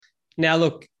Now,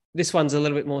 look, this one's a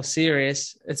little bit more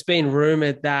serious. It's been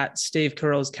rumored that Steve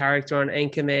Carell's character on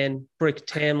Anchorman, Brick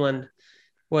Tamlin,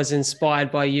 was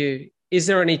inspired by you. Is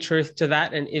there any truth to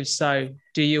that? And if so,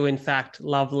 do you in fact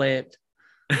love lamp?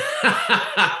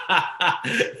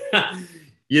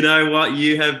 You know what?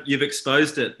 You've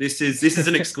exposed it. This is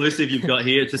an exclusive you've got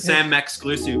here. It's a Sam Mac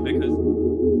exclusive because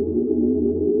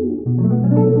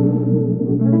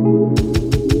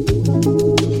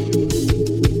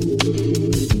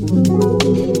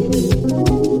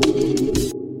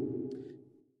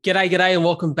G'day, and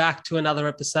welcome back to another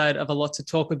episode of A Lot to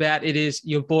Talk About. It is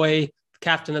your boy,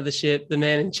 captain of the ship, the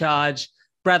man in charge,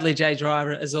 Bradley J.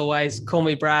 Driver, as always. Call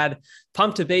me Brad.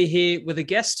 Pumped to be here with a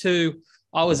guest who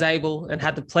I was able and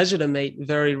had the pleasure to meet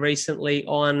very recently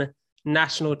on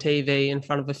national TV in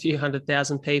front of a few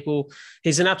 100,000 people.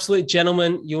 He's an absolute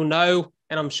gentleman. You'll know,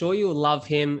 and I'm sure you'll love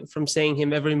him from seeing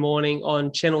him every morning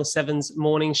on Channel 7's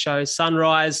morning show,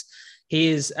 Sunrise. He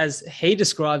is, as he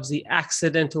describes, the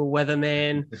accidental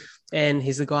weatherman, and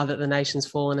he's the guy that the nation's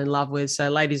fallen in love with. So,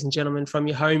 ladies and gentlemen, from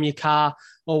your home, your car,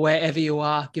 or wherever you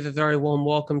are, give a very warm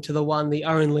welcome to the one, the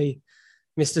only,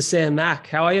 Mr. Sam Mac.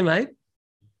 How are you, mate?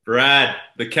 Brad,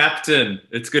 the captain.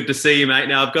 It's good to see you, mate.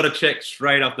 Now, I've got to check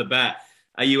straight off the bat.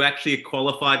 Are you actually a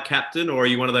qualified captain, or are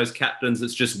you one of those captains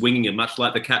that's just winging it, much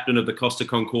like the captain of the Costa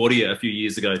Concordia a few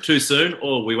years ago? Too soon?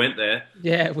 Oh, we went there.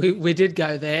 Yeah, we did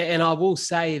go there. And I will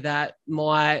say that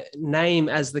my name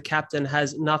as the captain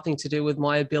has nothing to do with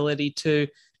my ability to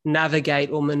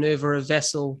navigate or maneuver a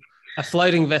vessel, a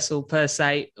floating vessel per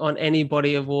se, on any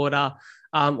body of water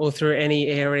or through any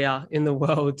area in the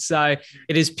world. So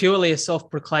it is purely a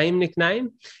self-proclaimed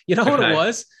nickname. You know what it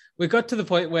was? We got to the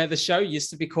point where the show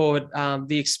used to be called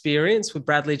The Experience with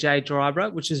Bradley J. Driver,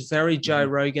 which is very Joe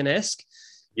Rogan-esque.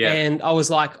 Yeah. And I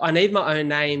was like, I need my own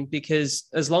name, because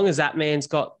as long as that man's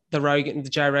got the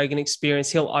Joe Rogan experience,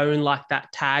 he'll own like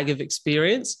that tag of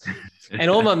experience.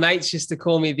 And all my mates used to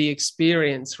call me The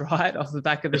Experience, right, off the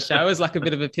back of the show, as like a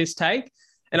bit of a piss take.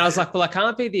 And I was like, well, I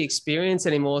can't be The Experience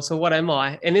anymore. So what am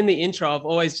I? And in the intro, I've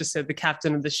always just said the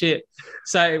captain of the ship.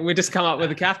 So we just come up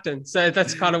with a captain. So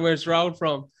that's kind of where it's rolled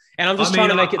from. And I'm just trying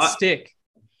to make it stick.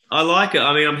 I like it.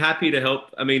 I mean, I'm happy to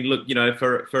help. I mean, look, you know,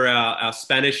 for our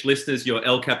Spanish listeners, you're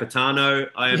El Capitano,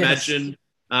 I imagine. Yes.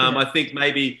 I think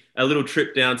maybe a little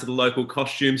trip down to the local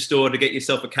costume store to get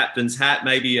yourself a captain's hat,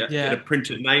 maybe get a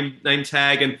printed name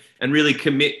tag, and really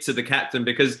commit to the captain,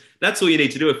 because that's all you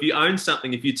need to do. If you own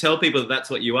something, if you tell people that that's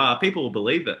what you are, people will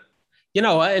believe it. You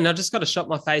know what? And I just got to shot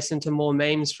my face into more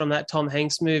memes from that Tom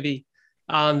Hanks movie.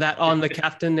 That I'm the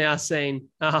captain now scene.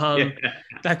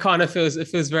 That kind of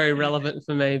feels very relevant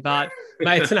for me. But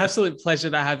mate, it's an absolute pleasure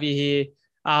to have you here.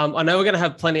 I know we're going to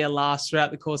have plenty of laughs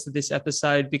throughout the course of this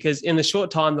episode, because in the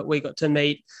short time that we got to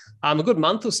meet a good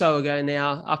month or so ago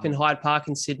now up in Hyde Park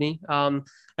in Sydney,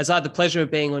 as I had the pleasure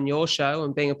of being on your show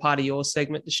and being a part of your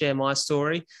segment to share my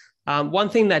story. One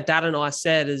thing that Dad and I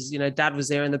said is, you know, Dad was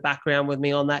there in the background with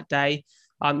me on that day.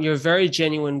 You're a very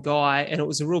genuine guy, and it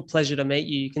was a real pleasure to meet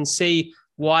you. You can see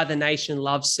why the nation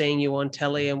loves seeing you on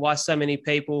telly and why so many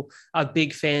people are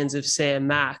big fans of Sam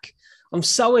Mac. I'm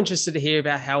so interested to hear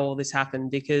about how all this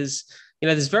happened, because, you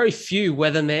know, there's very few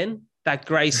weathermen that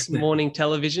grace morning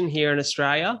television here in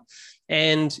Australia,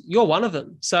 and you're one of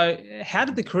them. So how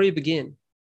did the career begin?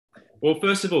 Well,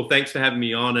 first of all, thanks for having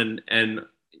me on, and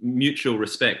mutual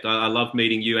respect. I love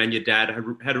meeting you and your dad.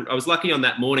 I was lucky on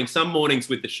that morning. Some mornings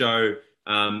with the show,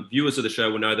 viewers of the show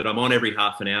will know that I'm on every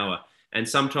half an hour. And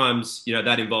sometimes, you know,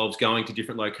 that involves going to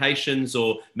different locations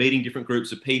or meeting different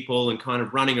groups of people and kind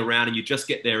of running around, and you just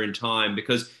get there in time,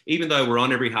 because even though we're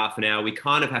on every half an hour, we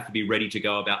kind of have to be ready to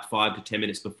go about 5 to 10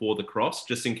 minutes before the cross,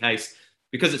 just in case,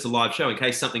 because it's a live show, in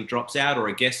case something drops out or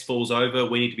a guest falls over,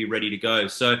 we need to be ready to go.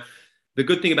 So the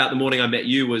good thing about the morning I met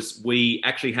you was we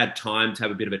actually had time to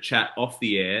have a bit of a chat off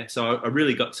the air. So I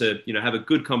really got to, you know, have a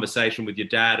good conversation with your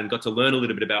dad and got to learn a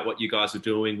little bit about what you guys were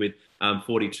doing with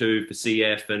 42 for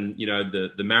CF and, you know,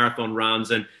 the marathon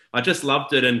runs. And I just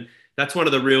loved it. And that's one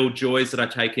of the real joys that I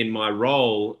take in my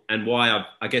role, and why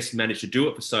I guess managed to do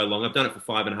it for so long. I've done it for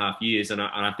 5.5 years, and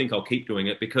I think I'll keep doing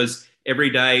it, because every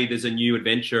day there's a new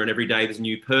adventure, and every day there's a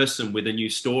new person with a new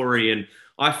story. And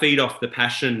I feed off the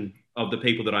passion of the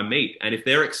people that I meet. And if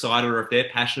they're excited or if they're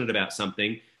passionate about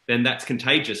something, then that's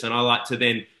contagious. And I like to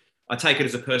then, I take it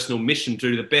as a personal mission to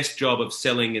do the best job of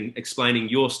selling and explaining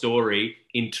your story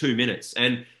in 2 minutes.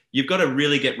 And you've got to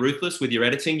really get ruthless with your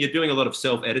editing. You're doing a lot of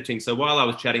self-editing. So while I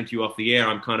was chatting to you off the air,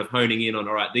 I'm kind of honing in on,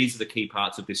 all right, these are the key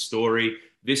parts of this story.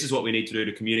 This is what we need to do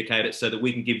to communicate it so that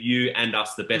we can give you and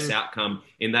us the best outcome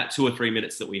in that 2 or 3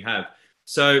 minutes that we have.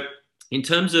 So in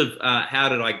terms of how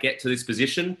did I get to this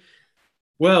position?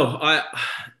 Well,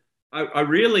 I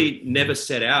really never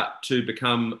set out to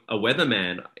become a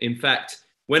weatherman. In fact,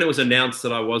 when it was announced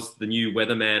that I was the new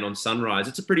weatherman on Sunrise,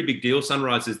 it's a pretty big deal.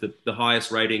 Sunrise is the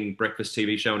highest rating breakfast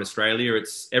TV show in Australia.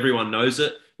 Everyone knows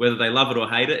it, whether they love it or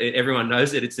hate it. Everyone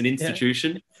knows it. It's an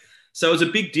institution. Yeah. So it was a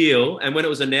big deal. And when it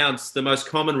was announced, the most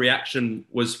common reaction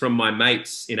was from my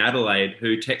mates in Adelaide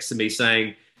who texted me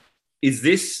saying, "Is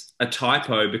this a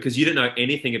typo? Because you don't know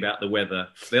anything about the weather."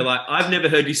 They're like, "I've never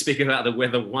heard you speak about the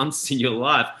weather once in your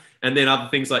life." And then other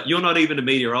things like, "You're not even a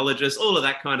meteorologist," all of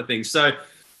that kind of thing. So,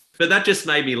 but that just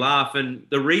made me laugh. And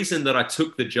the reason that I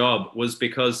took the job was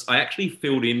because I actually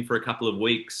filled in for a couple of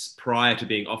weeks prior to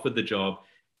being offered the job.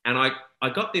 And I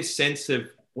got this sense of,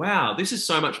 wow, this is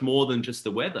so much more than just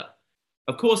the weather.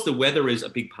 Of course, the weather is a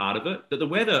big part of it, but the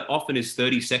weather often is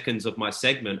 30 seconds of my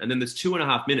segment. And then there's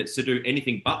 2.5 minutes to do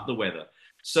anything but the weather.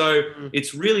 So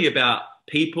it's really about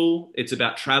people, it's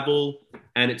about travel,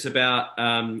 and it's about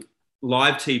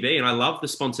live TV. And I love the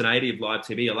spontaneity of live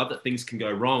TV. I love that things can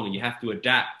go wrong and you have to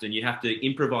adapt and you have to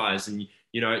improvise, and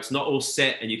it's not all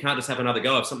set and you can't just have another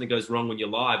go if something goes wrong when you're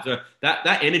live. So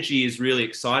that energy is really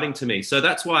exciting to me. So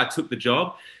that's why I took the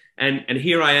job. And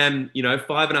here I am,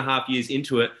 5.5 years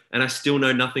into it, and I still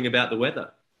know nothing about the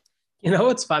weather. You know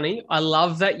what's funny? I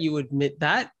love that you admit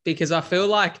that, because I feel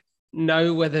like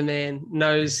no weatherman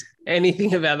knows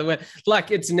anything about the weather. Like,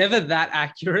 it's never that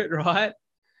accurate, right?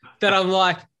 That I'm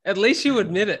like, at least you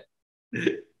admit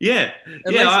it. Yeah.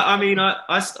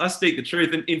 I speak the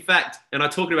truth. And in fact, and I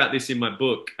talk about this in my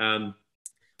book, on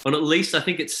at least, I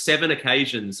think it's 7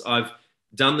 occasions I've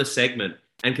done the segment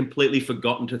and completely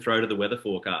forgotten to throw to the weather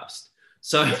forecast.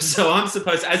 So I'm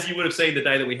supposed, as you would have seen the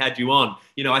day that we had you on,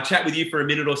 I chat with you for a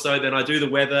minute or so, then I do the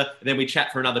weather, and then we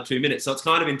chat for another 2 minutes. So it's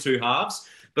kind of in 2 halves.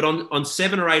 But on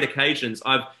 7 or 8 occasions,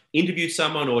 I've interviewed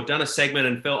someone or done a segment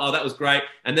and felt, oh, that was great.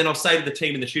 And then I'll say to the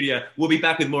team in the studio, we'll be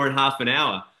back with more in half an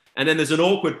hour. And then there's an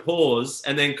awkward pause.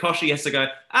 And then Koshi has to go,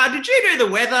 did you do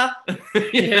the weather?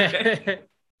 Yeah.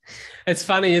 It's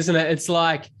funny, isn't it? It's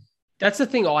like, that's the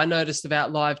thing I noticed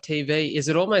about live TV is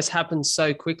it almost happens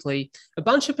so quickly. A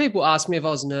bunch of people asked me if I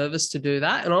was nervous to do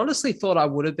that. And I honestly thought I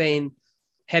would have been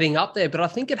heading up there, but I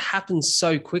think it happens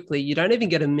so quickly. You don't even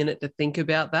get a minute to think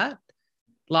about that.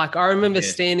 Like, I remember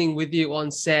standing with you on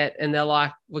set and they're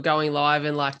like, we're going live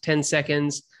in like 10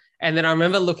 seconds. And then I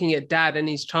remember looking at Dad and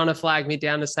he's trying to flag me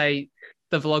down to say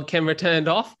the vlog camera turned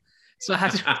off. So I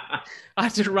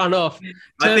had to run off.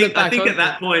 I think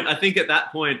at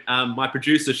that point, my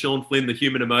producer, Sean Flynn, the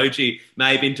human emoji,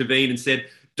 may have intervened and said,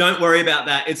 "Don't worry about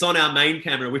that. It's on our main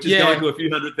camera, which is going to a few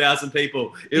 100,000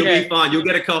 people. It'll be fine. You'll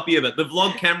get a copy of it. The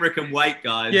vlog camera can wait,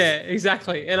 guys." Yeah,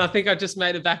 exactly. And I think I just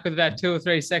made it back with about 2 or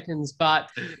 3 seconds, but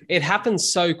it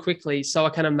happens so quickly. So I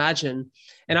can imagine.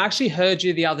 And I actually heard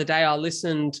you the other day. I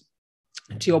listened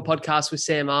to your podcast with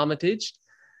Sam Armitage.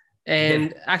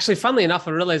 And actually, funnily enough,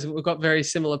 I realized we've got very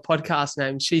similar podcast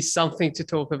names. She's Something to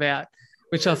Talk About,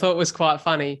 which I thought was quite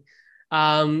funny.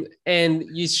 And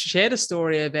you shared a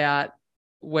story about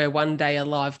where one day a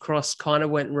live cross kind of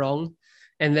went wrong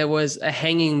and there was a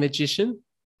hanging magician.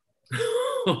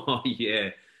 Oh,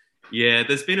 yeah. Yeah,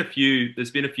 there's been a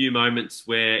few moments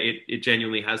where it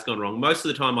genuinely has gone wrong. Most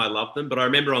of the time I love them, but I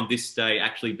remember on this day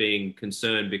actually being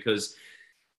concerned because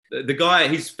the guy,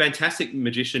 he's a fantastic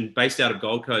magician based out of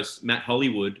Gold Coast, Matt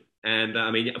Hollywood. And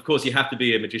of course, you have to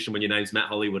be a magician when your name's Matt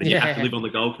Hollywood, and you have to live on the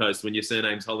Gold Coast when your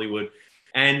surname's Hollywood.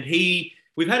 And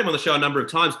we've had him on the show a number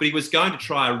of times, but he was going to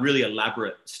try a really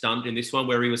elaborate stunt in this one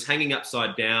where he was hanging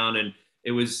upside down, and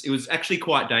it was actually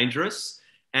quite dangerous.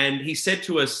 And he said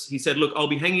to us, "Look, I'll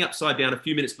be hanging upside down a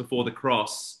few minutes before the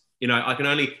cross. I can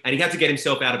only," and he had to get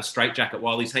himself out of a straitjacket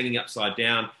while he's hanging upside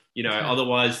down.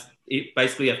 Otherwise,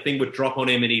 basically a thing would drop on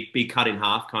him and he'd be cut in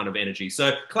half kind of energy.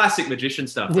 So classic magician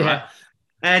stuff, right?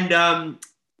 And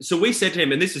so we said to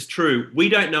him, and this is true, we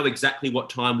don't know exactly what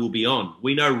time we'll be on.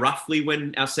 We know roughly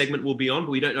when our segment will be on,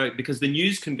 but we don't know because the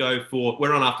news can go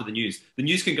we're on after the news. The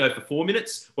news can go for 4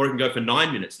 minutes or it can go for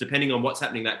 9 minutes, depending on what's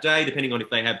happening that day, depending on if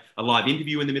they have a live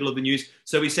interview in the middle of the news.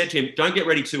 So we said to him, don't get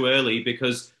ready too early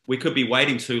because we could be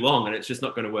waiting too long and it's just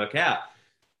not going to work out.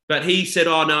 But he said,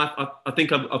 "Oh no, I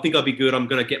think I'll be good. I'm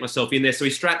going to get myself in there." So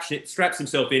he straps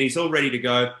himself in. He's all ready to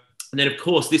go. And then, of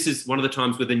course, this is one of the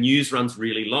times where the news runs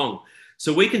really long.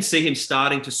 So we can see him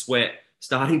starting to sweat,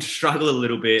 starting to struggle a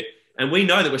little bit. And we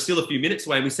know that we're still a few minutes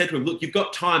away. And we said to him, "Look, you've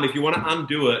got time. If you want to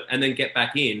undo it and then get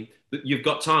back in, you've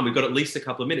got time. We've got at least a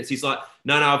couple of minutes." He's like,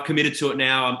 "No, I've committed to it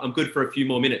now. I'm good for a few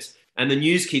more minutes." And the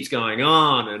news keeps going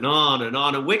on and on and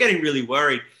on. And we're getting really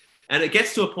worried. And it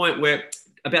gets to a point where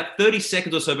about 30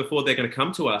 seconds or so before they're going to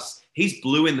come to us, he's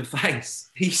blue in the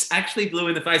face. He's actually blue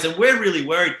in the face. And we're really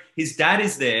worried. His dad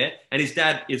is there, and his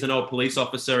dad is an old police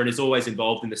officer and is always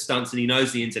involved in the stunts, and he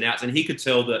knows the ins and outs, and he could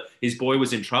tell that his boy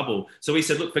was in trouble. So he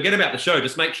said, look, forget about the show.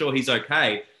 Just make sure he's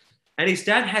okay. And his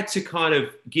dad had to kind of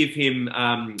give him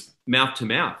mouth to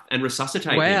mouth and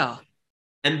resuscitate him. Wow.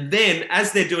 And then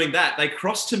as they're doing that, they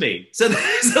cross to me. So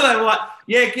they were like,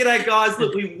 yeah, g'day, guys.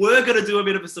 Look, we were going to do a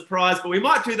bit of a surprise, but we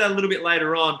might do that a little bit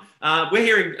later on. We're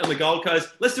here on the Gold Coast.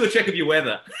 Let's do a check of your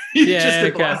weather. Yeah,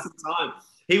 just to buy some time.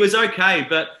 He was okay,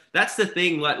 but that's the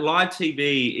thing. Like, live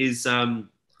TV is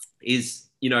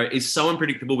so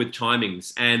unpredictable with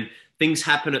timings, and things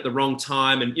happen at the wrong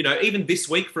time. And, even this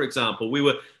week, for example, we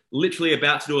were literally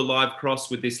about to do a live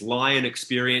cross with this lion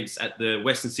experience at the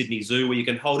Western Sydney Zoo, where you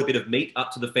can hold a bit of meat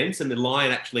up to the fence and the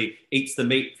lion actually eats the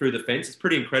meat through the fence. It's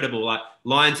pretty incredible. Like,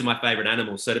 lions are my favorite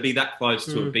animals. So to be that close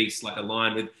to a beast like a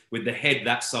lion with the head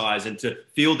that size, and to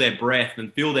feel their breath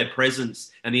and feel their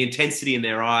presence and the intensity in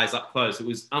their eyes up close, it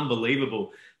was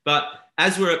unbelievable. But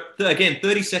as we're, again,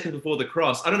 30 seconds before the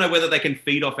cross, I don't know whether they can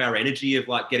feed off our energy of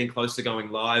like getting close to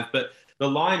going live, but the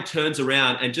lion turns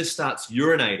around and just starts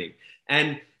urinating.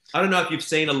 And I don't know if you've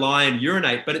seen a lion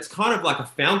urinate, but it's kind of like a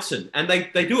fountain, and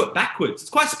they do it backwards. It's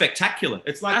quite spectacular.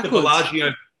 It's like backwards.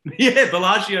 The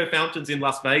Bellagio fountains in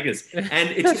Las Vegas, and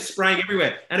it's just spraying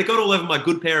everywhere. And it got all over my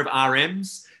good pair of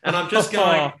RMs, and I'm just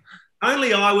going,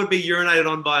 only I would be urinated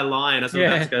on by a lion as I'm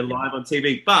about to go live on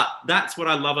TV. But that's what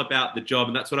I love about the job,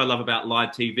 and that's what I love about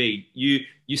live TV.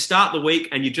 You start the week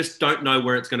and you just don't know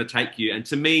where it's going to take you. And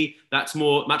to me, that's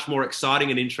much more exciting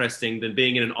and interesting than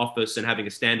being in an office and having a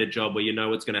standard job where you know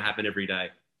what's going to happen every day.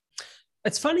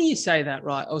 It's funny you say that,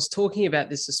 right? I was talking about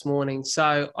this morning.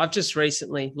 So I've just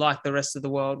recently, like the rest of the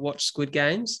world, watched Squid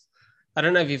Games. I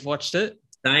don't know if you've watched it.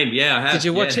 Same, yeah, I have. Did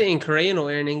you watch it in Korean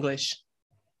or in English?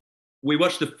 We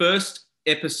watched the first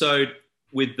episode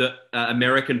with the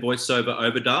American voiceover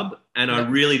overdub, and I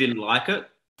really didn't like it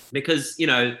because,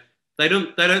 they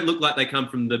don't look like they come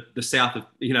from the south of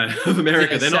of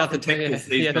America. They're not from Texas,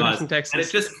 these guys. From Texas. And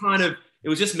it's just it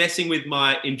was just messing with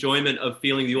my enjoyment of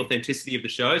feeling the authenticity of the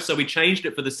show. So we changed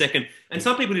it for the second. And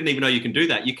some people didn't even know you can do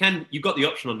that. You've got the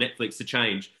option on Netflix to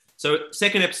change. So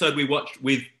second episode we watched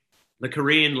with the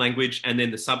Korean language and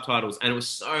then the subtitles, and it was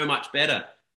so much better.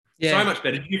 Yeah. So much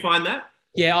better. Did you find that?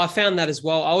 Yeah, I found that as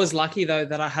well. I was lucky, though,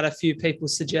 that I had a few people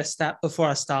suggest that before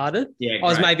I started. Yeah, I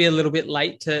was maybe a little bit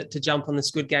late to jump on the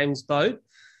Squid Games boat.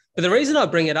 But the reason I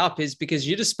bring it up is because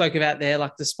you just spoke about there,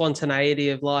 like the spontaneity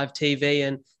of live TV,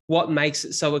 and what makes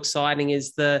it so exciting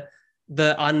is the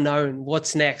unknown.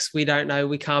 What's next? We don't know.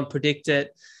 We can't predict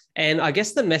it. And I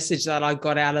guess the message that I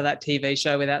got out of that TV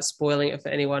show, without spoiling it for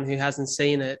anyone who hasn't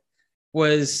seen it,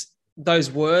 was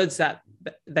those words that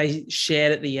they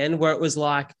shared at the end, where it was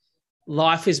like,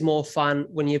 life is more fun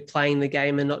when you're playing the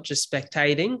game and not just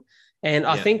spectating. And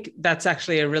I think that's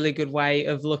actually a really good way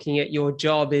of looking at your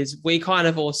job. Is we kind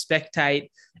of all spectate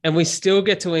and we still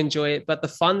get to enjoy it, but the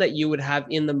fun that you would have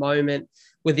in the moment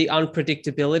with the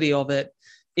unpredictability of it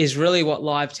is really what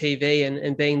live TV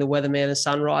and being the weatherman of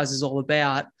Sunrise is all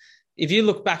about. If you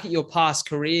look back at your past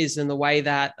careers and the way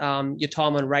that your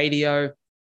time on radio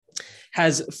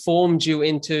has formed you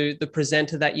into the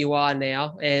presenter that you are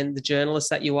now and the journalist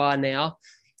that you are now,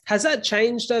 has that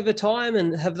changed over time?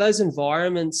 And have those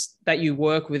environments that you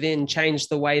work within changed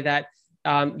the way that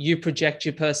you project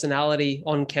your personality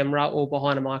on camera or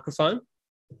behind a microphone?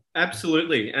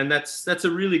 Absolutely. And that's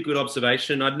a really good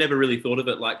observation. I'd never really thought of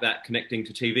it like that, connecting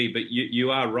to TV, but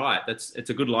you are right. It's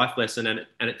a good life lesson, and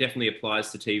it definitely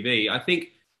applies to TV. I think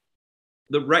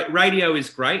the radio is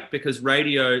great because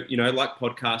radio, like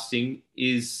podcasting,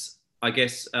 is, I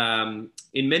guess, in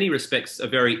many respects, a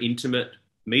very intimate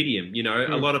medium.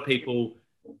 A lot of people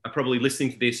are probably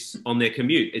listening to this on their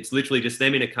commute. It's literally just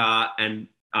them in a car and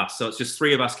us. So it's just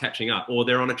three of us catching up, or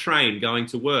they're on a train going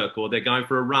to work, or they're going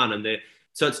for a run,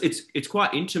 so it's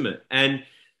quite intimate. And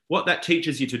what that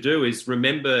teaches you to do is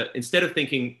remember, instead of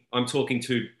thinking I'm talking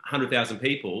to 100,000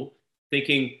 people,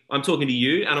 thinking I'm talking to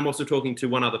you, and I'm also talking to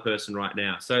one other person right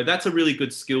now. So that's a really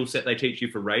good skill set they teach you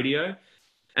for radio.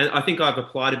 And I think I've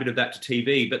applied a bit of that to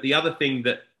TV. But the other thing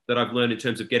that I've learned in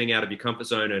terms of getting out of your comfort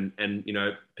zone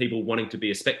and people wanting to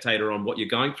be a spectator on what you're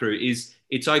going through is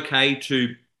it's okay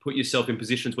to put yourself in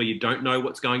positions where you don't know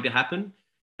what's going to happen.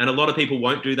 And a lot of people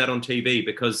won't do that on TV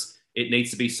because it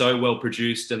needs to be so well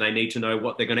produced, and they need to know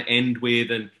what they're going to end with,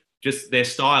 and just their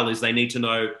style is they need to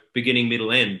know beginning,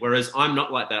 middle, end. Whereas I'm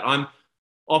not like that. I'm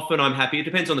happy. It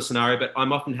depends on the scenario, but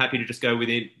I'm often happy to just go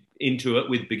into it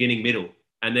with beginning, middle,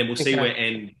 and then we'll see where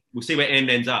end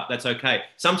ends up. That's okay.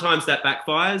 Sometimes that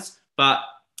backfires, but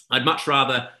I'd much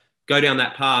rather go down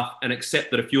that path and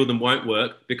accept that a few of them won't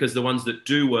work, because the ones that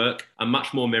do work are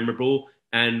much more memorable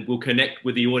and will connect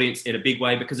with the audience in a big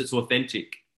way because it's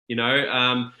authentic. You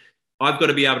know, I've got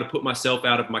to be able to put myself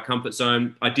out of my comfort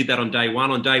zone. I did that on day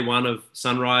one. On day one of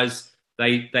Sunrise,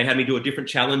 they had me do a different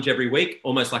challenge every week,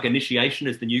 almost like initiation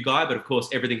as the new guy. But of course,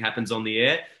 everything happens on the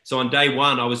air. So on day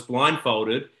one, I was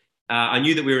blindfolded. I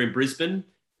knew that we were in Brisbane.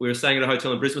 We were staying at a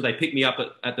hotel in Brisbane. They picked me up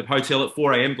at the hotel at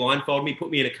 4 a.m., blindfolded me, put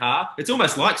me in a car. It's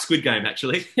almost like Squid Game,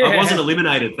 actually. Yeah. I wasn't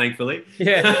eliminated, thankfully.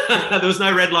 Yeah. There was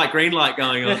no red light, green light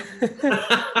going on.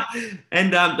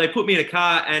 And they put me in a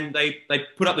car, and they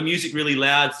put up the music really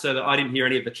loud so that I didn't hear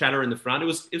any of the chatter in the front. It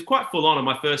was quite full on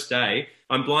my first day.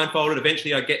 I'm blindfolded.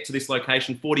 Eventually, I get to this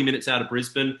location 40 minutes out of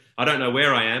Brisbane. I don't know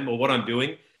where I am or what I'm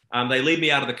doing. They lead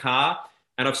me out of the car.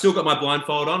 And I've still got my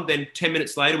blindfold on. Then 10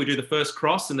 minutes later, we do the first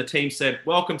cross, and the team said,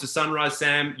 "Welcome to Sunrise,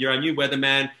 Sam. You're our new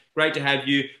weatherman. Great to have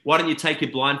you. Why don't you take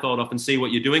your blindfold off and see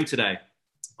what you're doing today?"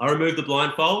 I remove the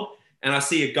blindfold, and I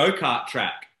see a go-kart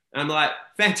track. And I'm like,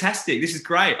 fantastic. This is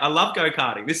great. I love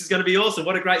go-karting. This is going to be awesome.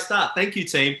 What a great start. Thank you,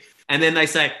 team. And then they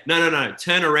say, no,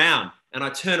 turn around. And I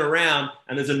turn around,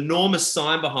 and there's an enormous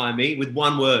sign behind me with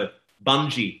one word: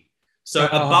 bungee. So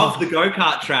above the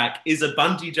go-kart track is a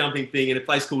bungee jumping thing in a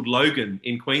place called Logan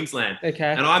in Queensland.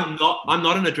 Okay. And I'm not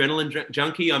an adrenaline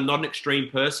junkie. I'm not an extreme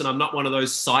person. I'm not one of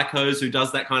those psychos who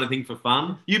does that kind of thing for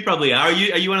fun. You probably are. Are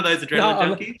you one of those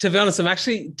adrenaline junkies? To be honest, I'm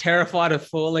actually terrified of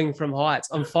falling from heights.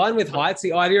 I'm fine with heights.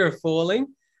 The idea of falling,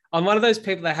 I'm one of those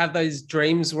people that have those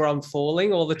dreams where I'm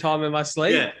falling all the time in my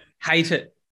sleep. Yeah. Hate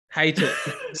it.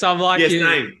 So I'm like,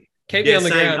 same. Keep me on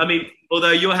the ground. I mean,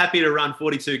 although you're happy to run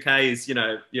 42Ks, you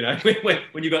know,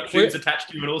 when you've got tubes attached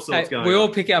to you and all sorts going on. We all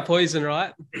pick our poison,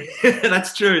 right?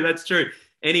 That's true.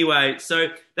 Anyway, so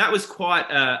that was quite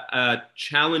a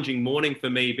challenging morning for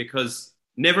me, because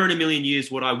never in a million years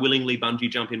would I willingly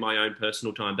bungee jump in my own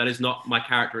personal time. That is not my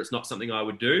character. It's not something I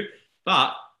would do.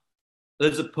 But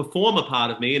there's a performer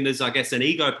part of me, and there's, I guess, an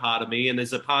ego part of me, and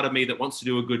there's a part of me that wants to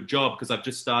do a good job, because I've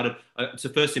just started. It's a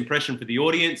first impression for the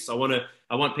audience. I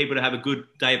want people to have a good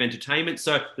day of entertainment.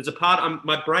 So there's a part,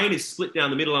 my brain is split down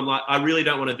the middle. I'm like, I really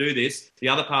don't want to do this. The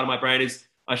other part of my brain is,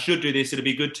 I should do this. It'll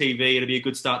be good TV. It'll be a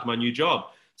good start to my new job.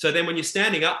 So then when you're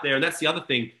standing up there, and that's the other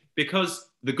thing, because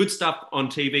the good stuff on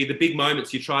TV, the big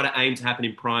moments, you try to aim to happen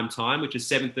in prime time, which is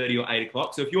 7:30 or 8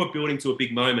 o'clock. So if you're building to a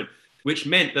big moment, which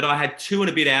meant that I had 2 and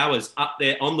a bit hours up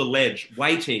there on the ledge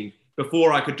waiting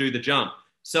before I could do the jump.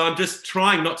 So I'm just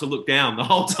trying not to look down the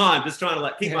whole time, just trying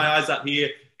to keep my eyes up here,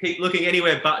 keep looking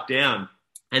anywhere but down.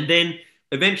 And then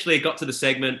eventually it got to the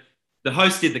segment. The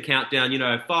host did the countdown,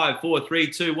 5, 4,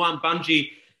 3, 2, 1, bungee.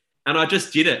 And I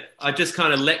just did it. I just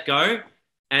kind of let go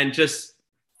and just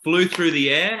flew through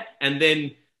the air. And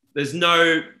then there's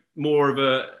no more of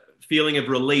a feeling of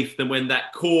relief than when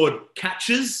that cord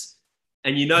catches,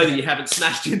 and you know that you haven't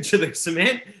smashed into the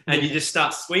cement, and you just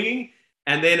start swinging.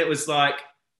 And then it was like,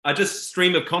 I just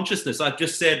stream of consciousness. I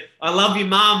just said, "I love you,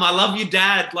 Mom. I love you,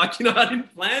 Dad." I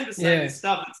didn't plan to say this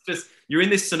stuff. It's just, you're in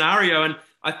this scenario. And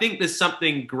I think there's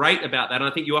something great about that. And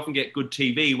I think you often get good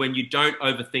TV when you don't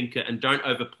overthink it and don't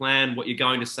overplan what you're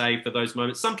going to say for those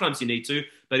moments. Sometimes you need to,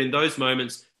 but in those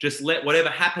moments, just let whatever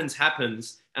happens,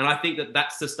 happens. And I think that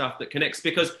that's the stuff that connects,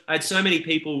 because I had so many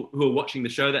people who were watching the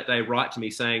show that day write to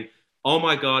me saying, "Oh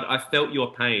my God, I felt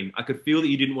your pain. I could feel that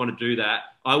you didn't want to do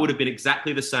that. I would have been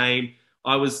exactly the same.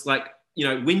 I was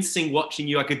wincing watching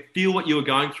you. I could feel what you were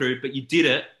going through, but you did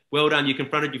it. Well done. You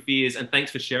confronted your fears, and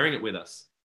thanks for sharing it with us."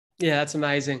 Yeah, that's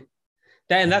amazing.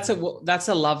 Dan, that's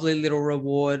a lovely little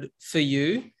reward for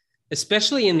you,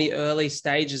 especially in the early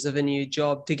stages of a new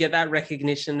job, to get that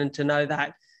recognition and to know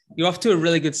that you're off to a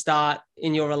really good start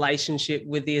in your relationship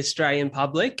with the Australian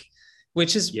public,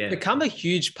 which has become a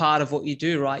huge part of what you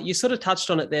do, right? You sort of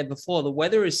touched on it there before. The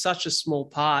weather is such a small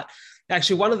part.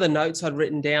 Actually, one of the notes I'd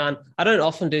written down, I don't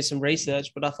often do some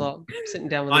research, but I thought, sitting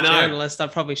down with a journalist, I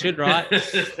probably should, right?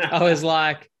 I was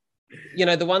like,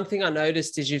 the one thing I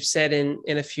noticed is you've said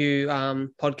in a few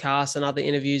podcasts and other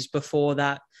interviews before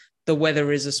that the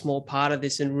weather is a small part of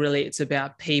this, and really it's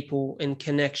about people and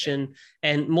connection.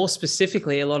 And more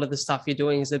specifically, a lot of the stuff you're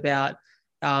doing is about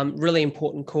really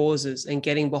important causes and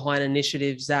getting behind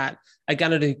initiatives that are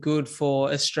going to do good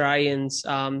for Australians,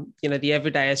 the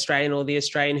everyday Australian, or the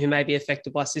Australian who may be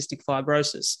affected by cystic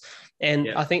fibrosis. And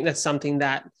I think that's something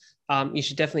that you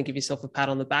should definitely give yourself a pat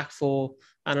on the back for.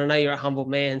 And I know you're a humble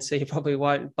man, so you probably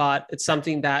won't, but it's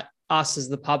something that us as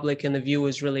the public and the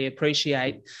viewers really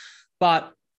appreciate.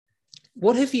 But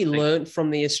what have you learned from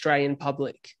the Australian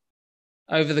public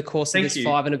over the course of this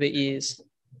 5 and a bit years?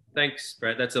 Thanks,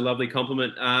 Brad. That's a lovely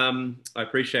compliment. I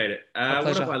appreciate it.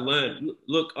 What have I learned?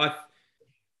 Look,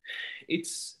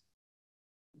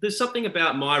 there's something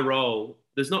about my role.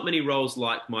 There's not many roles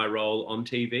like my role on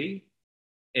TV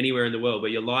anywhere in the world,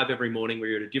 where you're live every morning, where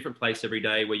you're at a different place every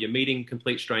day, where you're meeting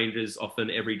complete strangers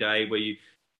often every day, where you're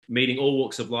meeting all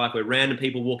walks of life, where random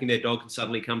people walking their dog can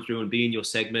suddenly come through and be in your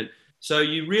segment. So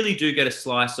you really do get a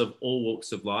slice of all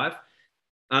walks of life.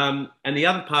 And the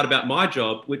other part about my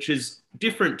job, which is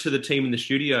different to the team in the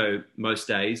studio most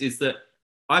days, is that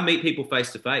I meet people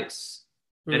face to face.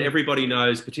 And everybody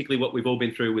knows, particularly what we've all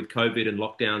been through with COVID and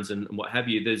lockdowns and what have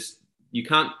you. You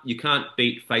can't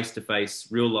beat face to face,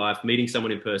 real life, meeting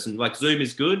someone in person. Like Zoom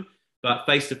is good, but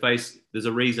face to face, there's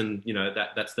a reason,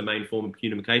 that's the main form of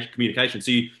communication.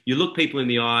 So you look people in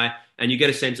the eye and you get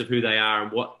a sense of who they are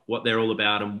and what they're all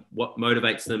about and what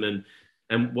motivates them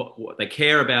and what they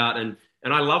care about. And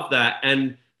I love that.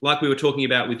 And like we were talking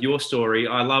about with your story,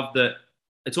 I love that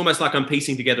it's almost like I'm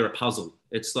piecing together a puzzle.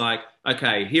 It's like,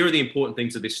 okay, here are the important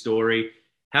things of this story.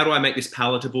 How do I make this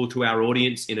palatable to our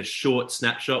audience in a short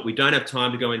snapshot? We don't have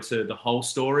time to go into the whole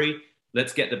story.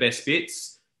 Let's get the best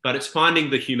bits. But it's finding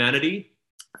the humanity,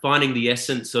 finding the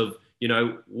essence of,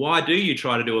 why do you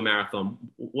try to do a marathon?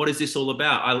 What is this all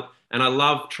about? I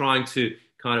love trying to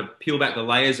kind of peel back the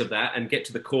layers of that and get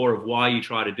to the core of why you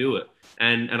try to do it.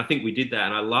 And I think we did that.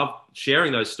 And I love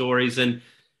sharing those stories. And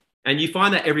you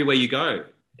find that everywhere you go.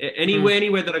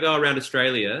 Anywhere that I go around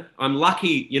Australia, I'm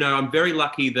lucky, I'm very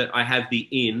lucky that I have the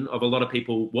in of a lot of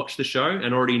people watch the show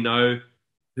and already know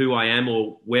who I am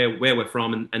or where we're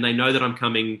from. And they know that I'm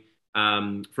coming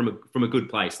from a good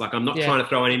place. Like I'm not trying to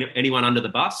throw anyone under the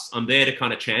bus. I'm there to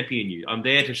kind of champion you. I'm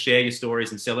there to share your stories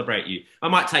and celebrate you. I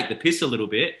might take the piss a little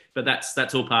bit, but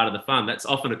that's all part of the fun. That's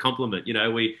often a compliment.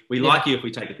 We like you if we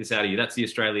take the piss out of you. That's the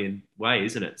Australian way,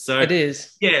 isn't it? So it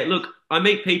is. Yeah, look, I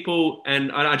meet people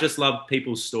and I just love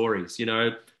people's stories. In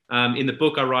the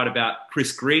book I write about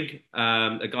Chris Grigg,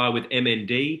 a guy with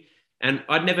MND, and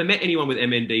I'd never met anyone with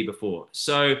MND before.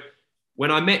 So when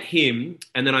I met him,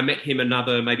 and then I met him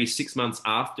another maybe 6 months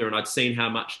after, and I'd seen how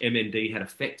much MND had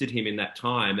affected him in that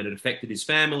time, and it affected his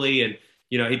family. And,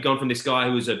 he'd gone from this guy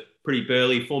who was a pretty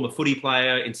burly former footy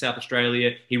player in South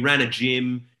Australia. He ran a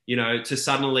gym, to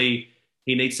suddenly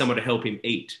he needs someone to help him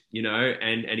eat,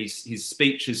 and his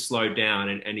speech is slowed down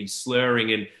and he's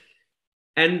slurring.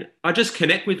 And I just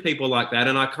connect with people like that.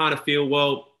 And I kind of feel,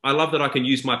 well, I love that I can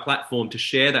use my platform to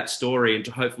share that story and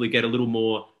to hopefully get a little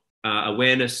more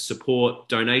awareness, support,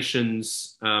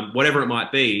 donations, whatever it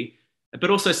might be. But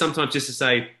also sometimes just to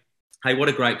say, hey, what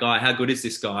a great guy. How good is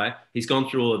this guy? He's gone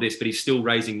through all of this, but he's still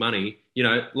raising money.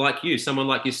 Like you, someone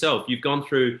like yourself, you've gone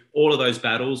through all of those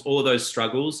battles, all of those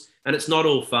struggles, and it's not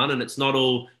all fun and it's not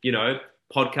all,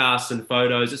 podcasts and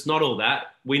photos. It's not all that.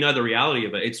 We know the reality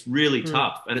of it. It's really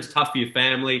tough, and it's tough for your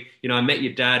family. I met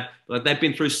your dad. Like, they've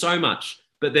been through so much,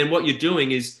 but then what you're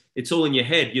doing is it's all in your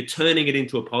head. You're turning it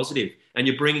into a positive and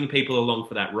you're bringing people along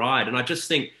for that ride. And I just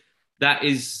think that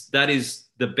is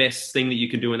the best thing that you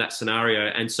can do in that scenario.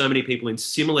 And so many people in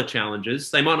similar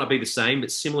challenges, they might not be the same,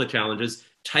 but similar challenges,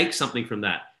 take something from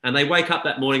that. And they wake up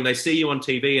that morning, they see you on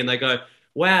TV and they go,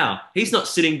 wow, he's not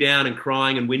sitting down and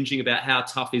crying and whinging about how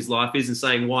tough his life is and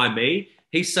saying, why me?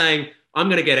 He's saying, I'm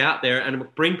going to get out there and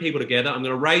bring people together. I'm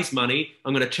going to raise money.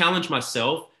 I'm going to challenge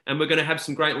myself, and we're going to have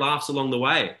some great laughs along the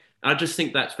way. I just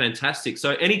think that's fantastic.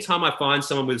 So anytime I find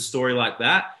someone with a story like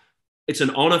that, it's an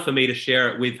honor for me to share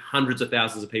it with hundreds of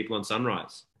thousands of people on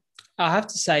Sunrise. I have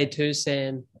to say too,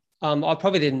 Sam, I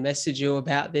probably didn't message you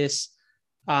about this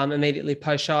immediately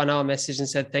post-show. I know I messaged and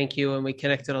said thank you, and we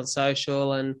connected on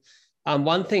social. And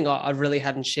one thing I really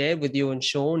hadn't shared with you and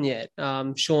Sean yet,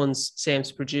 Sean's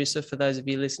Sam's producer, for those of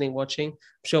you listening, watching, I'm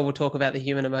sure we'll talk about the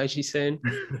human emoji soon,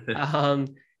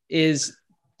 is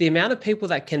the amount of people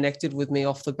that connected with me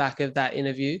off the back of that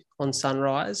interview on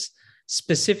Sunrise,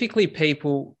 specifically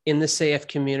people in the CF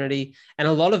community, and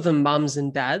a lot of them mums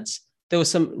and dads. There were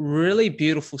some really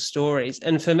beautiful stories.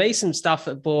 And for me, some stuff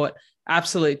that brought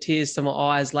absolute tears to my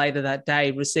eyes later that day,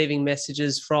 receiving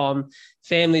messages from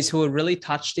families who were really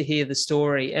touched to hear the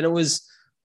story. And it was,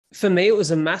 for me, it was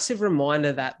a massive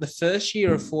reminder that the first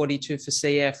year of 42 for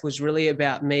CF was really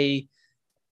about me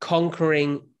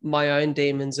conquering my own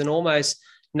demons and almost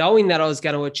knowing that I was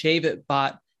going to achieve it,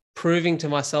 but proving to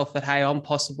myself that, hey, I'm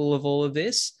possible of all of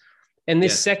this. And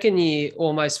this second year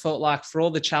almost felt like, for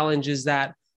all the challenges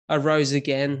that arose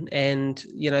again and,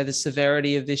 the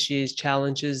severity of this year's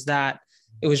challenges, that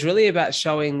it was really about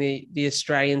showing the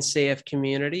Australian CF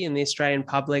community and the Australian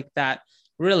public that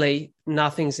really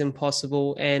nothing's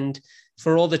impossible. And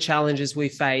for all the challenges we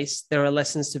face, there are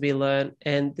lessons to be learned,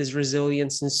 and there's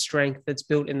resilience and strength that's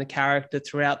built in the character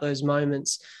throughout those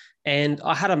moments. And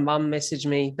I had a mum message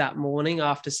me that morning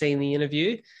after seeing the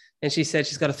interview And she said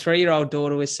she's got a 3-year-old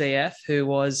daughter with CF who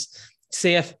was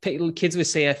kids with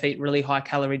CF eat really high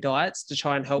calorie diets to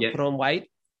try and help put on weight.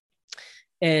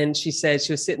 And she said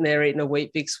she was sitting there eating a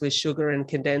Weet Bix with sugar and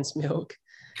condensed milk.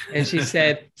 And she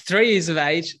said, 3 years of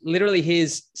age, literally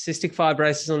hears cystic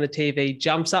fibrosis on the TV,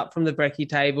 jumps up from the brekkie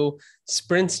table,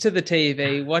 sprints to the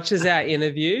TV, watches our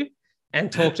interview,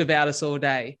 and talked about us all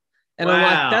day. And I'm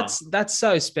like, that's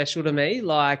so special to me.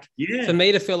 Like, for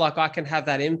me to feel like I can have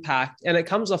that impact, and it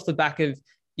comes off the back of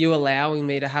you allowing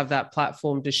me to have that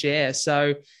platform to share.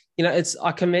 So, you know,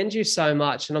 I commend you so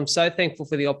much, and I'm so thankful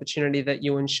for the opportunity that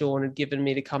you and Sean had given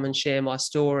me to come and share my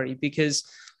story, because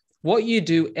what you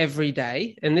do every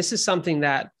day, and this is something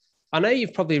that I know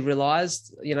you've probably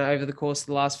realized, you know, over the course of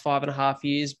the last 5.5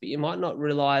 years, but you might not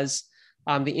realize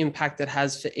the impact it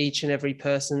has for each and every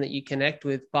person that you connect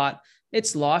with, but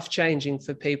it's life-changing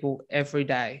for people every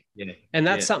day. Yeah. And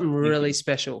that's something really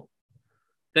special.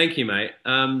 Thank you, mate.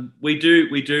 We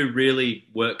do really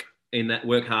work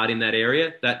hard in that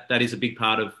area. That is a big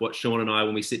part of what Sean and I,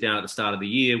 when we sit down at the start of the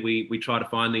year, we try to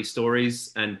find these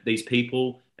stories and these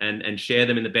people and share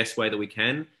them in the best way that we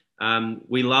can.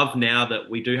 We love now that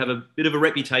we do have a bit of a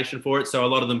reputation for it, so a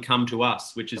lot of them come to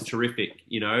us, which is terrific.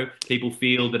 You know, people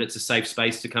feel that it's a safe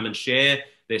space to come and share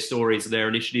their stories, their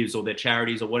initiatives, or their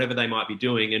charities, or whatever they might be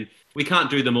doing. And we can't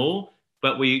do them all,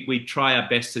 but we try our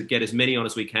best to get as many on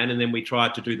as we can, and then we try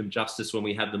to do them justice when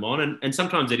we have them on. And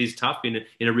sometimes it is tough in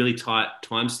a really tight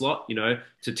time slot, you know,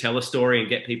 to tell a story and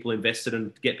get people invested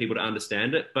and get people to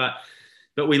understand it. But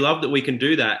we love that we can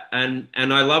do that. And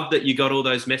I love that you got all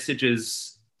those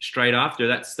messages straight after.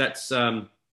 That's a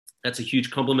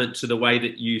huge compliment to the way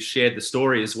that you shared the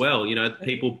story as well. You know,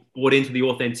 people bought into the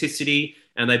authenticity,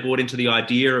 and they bought into the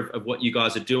idea of what you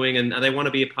guys are doing, and they want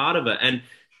to be a part of it. And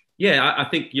yeah, I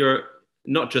think you're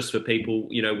not just for people,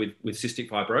 you know, with cystic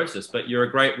fibrosis, but you're a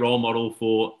great role model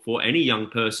for any young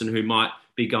person who might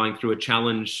be going through a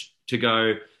challenge, to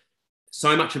go,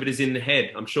 so much of it is in the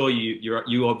head. I'm sure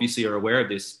you obviously are aware of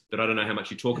this, but I don't know how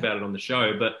much you talk about it on the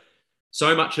show, but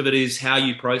so much of it is how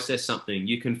you process something.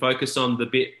 You can focus on the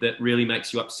bit that really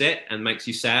makes you upset and makes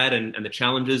you sad, and the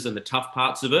challenges and the tough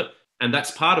parts of it. And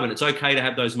that's part of it. It's okay to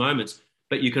have those moments,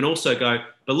 but you can also go,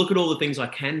 but look at all the things I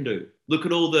can do. Look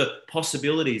at all the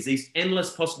possibilities, these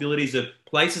endless possibilities of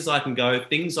places I can go,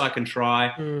 things I can try.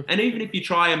 And even if you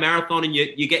try a marathon and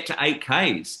you get to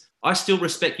 8Ks, I still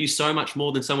respect you so much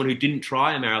more than someone who didn't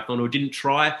try a marathon or didn't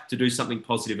try to do something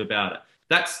positive about it.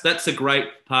 That's a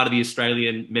great part of the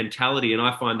Australian mentality, and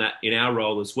I find that in our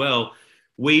role as well.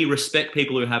 We respect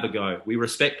people who have a go. We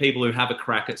respect people who have a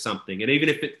crack at something. And even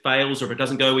if it fails or if it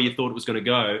doesn't go where you thought it was going to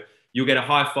go, you'll get a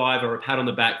high five or a pat on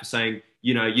the back for saying,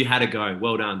 you know, you had a go.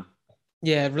 Well done.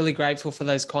 Yeah, really grateful for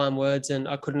those kind words, and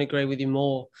I couldn't agree with you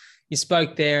more. You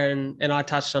spoke there, and I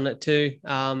touched on it too.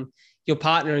 Your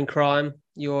partner in crime,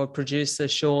 your producer,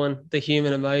 Sean, the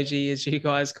human emoji, as you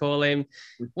guys call him.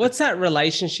 What's that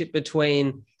relationship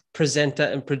between presenter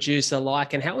and producer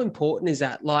like, and how important is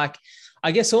that? Like,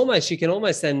 I guess you can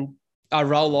almost then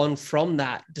roll on from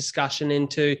that discussion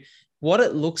into what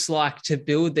it looks like to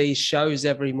build these shows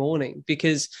every morning,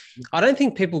 because I don't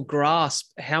think people grasp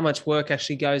how much work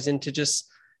actually goes into just,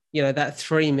 you know, that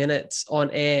 3 minutes on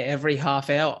air every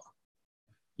half hour.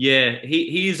 Yeah,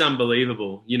 he is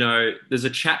unbelievable. You know, there's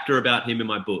a chapter about him in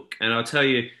my book, and I'll tell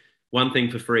you one thing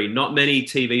for free. Not many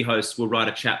TV hosts will write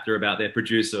a chapter about their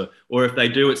producer, or if they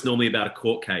do, it's normally about a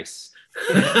court case.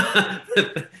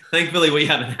 Thankfully, we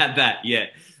haven't had that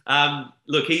yet.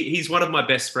 Look, he's one of my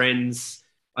best friends.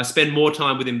 I spend more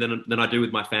time with him than I do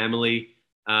with my family,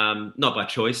 not by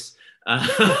choice.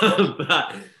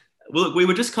 But look, we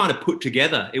were just kind of put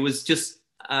together. It was just,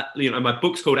 you know, my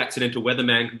book's called Accidental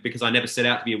Weatherman because I never set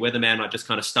out to be a weatherman. I just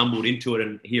kind of stumbled into it,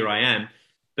 and here I am.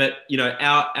 But, you know,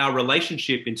 our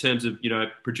relationship in terms of, you know,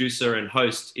 producer and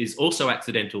host is also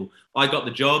accidental. I got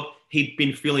the job. He'd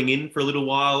been filling in for a little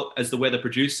while as the weather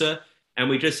producer, and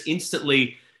we just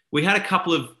instantly, we had a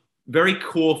couple of very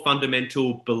core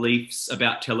fundamental beliefs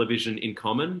about television in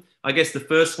common. I guess the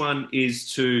first one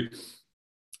is to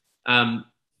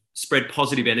spread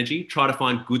positive energy, try to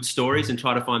find good stories and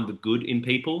try to find the good in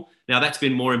people. Now, that's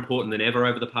been more important than ever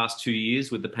over the past 2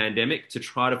 years with the pandemic, to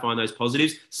try to find those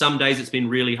positives. Some days it's been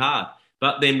really hard,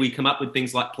 but then we come up with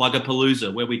things like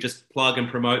Plug-a-Palooza, where we just plug and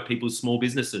promote people's small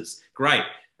businesses. Great.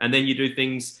 And then you do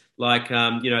things like,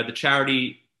 you know, the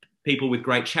charity, people with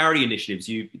great charity initiatives.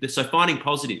 So finding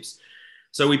positives.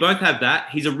 So we both have that.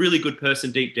 He's a really good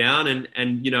person deep down.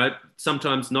 And you know,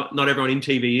 sometimes not everyone in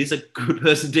TV is a good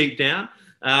person deep down.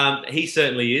 He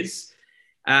certainly is.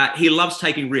 He loves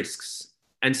taking risks.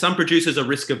 And some producers are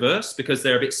risk averse because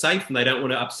they're a bit safe and they don't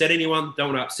want to upset anyone, don't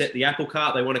want to upset the apple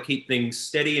cart. They want to keep things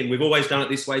steady. And we've always done it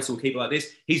this way, so we'll keep it like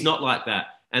this. He's not like that.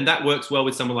 And that works well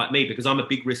with someone like me because I'm a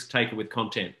big risk taker with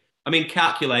content. I mean,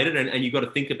 calculated, and you've got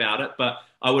to think about it, but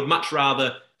I would much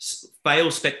rather fail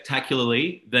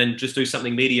spectacularly than just do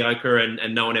something mediocre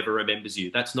and no one ever remembers you.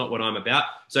 That's not what I'm about.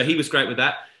 So he was great with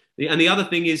that. And the other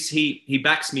thing is he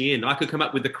backs me in. I could come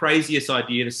up with the craziest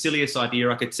idea, the silliest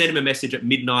idea. I could send him a message at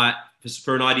midnight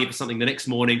for an idea for something the next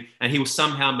morning, and he will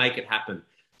somehow make it happen.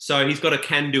 So he's got a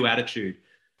can-do attitude.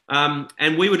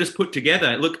 And we were just put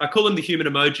together. Look, I call him the human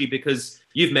emoji because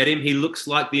you've met him. He looks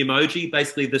like the emoji,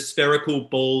 basically the spherical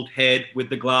bald head with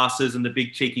the glasses and the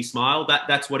big cheeky smile.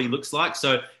 That's what he looks like.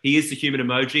 So he is the human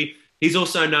emoji. He's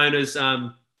also known as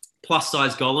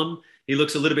plus-size Gollum. He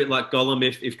looks a little bit like Gollum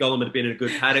if Gollum had been in a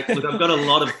good paddock. Look, I've got a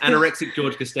lot of anorexic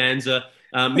George Costanza,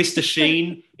 Mr.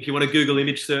 Sheen, if you want to Google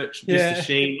image search, Mr.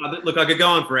 Sheen. Look, I could go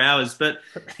on for hours, but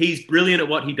he's brilliant at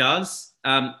what he does.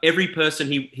 Every person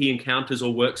he encounters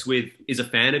or works with is a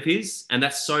fan of his, and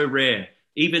that's so rare.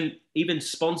 Even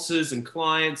sponsors and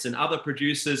clients and other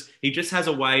producers, he just has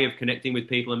a way of connecting with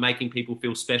people and making people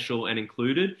feel special and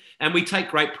included. And we take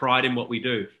great pride in what we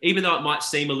do. Even though it might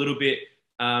seem a little bit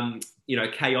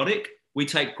chaotic, we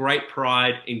take great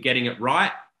pride in getting it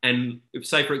right. And if,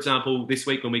 say, for example, this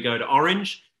week when we go to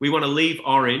Orange, we want to leave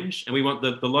Orange and we want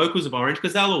the locals of Orange,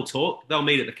 because they'll all talk. They'll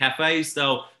meet at the cafes.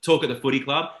 They'll talk at the footy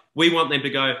club. We want them to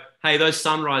go, hey, those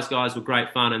Sunrise guys were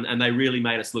great fun and they really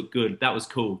made us look good. That was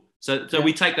cool. So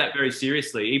we take that very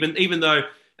seriously. Even though,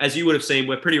 as you would have seen,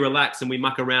 we're pretty relaxed and we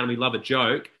muck around and we love a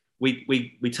joke, we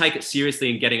take it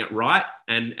seriously in getting it right,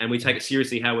 and we take it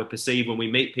seriously how we're perceived when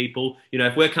we meet people. You know,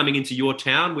 if we're coming into your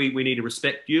town, we need to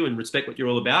respect you and respect what you're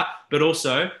all about, but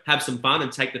also have some fun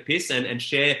and take the piss and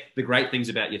share the great things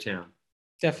about your town.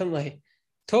 Definitely.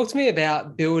 Talk to me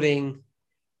about building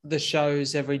the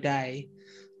shows every day,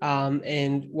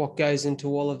 and what goes into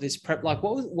all of this prep. Like,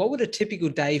 what would a typical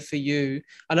day for you?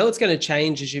 I know it's going to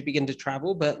change as you begin to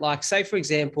travel, but like, say, for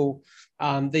example,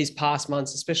 these past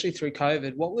months, especially through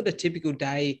COVID, what would a typical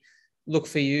day look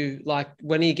for you? Like,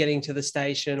 when are you getting to the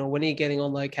station, or when are you getting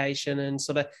on location, and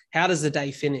sort of how does the day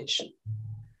finish?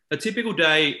 A typical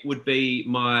day would be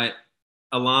my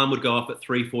alarm would go off at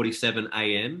 3:47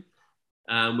 a.m.,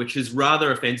 which is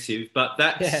rather offensive, but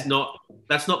that's not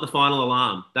the final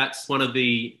alarm. That's one of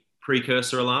the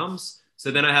precursor alarms.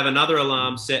 So then I have another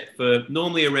alarm set for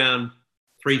normally around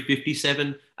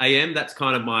 3:57 a.m. That's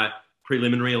kind of my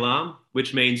preliminary alarm,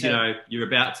 which means, you know, you're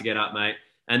about to get up, mate.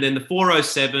 And then the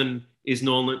 4:07 is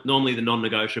normally the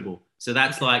non-negotiable. So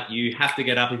that's like, you have to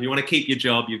get up. If you want to keep your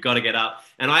job, you've got to get up.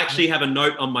 And I actually have a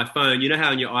note on my phone. You know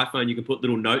how on your iPhone you can put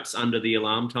little notes under the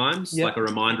alarm times, like a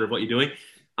reminder of what you're doing?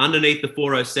 Underneath the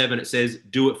 4:07, it says,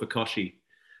 "Do it for Koshi."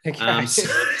 Okay.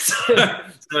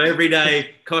 So every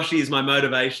day, Koshi is my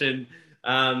motivation,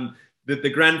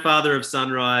 the grandfather of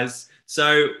Sunrise.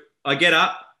 So I get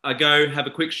up, I go have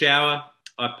a quick shower.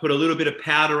 I put a little bit of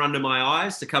powder under my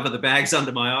eyes to cover the bags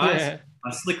under my eyes. Yeah.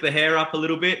 I slick the hair up a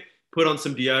little bit, put on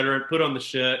some deodorant, put on the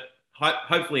shirt,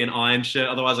 hopefully an iron shirt.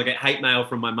 Otherwise, I get hate mail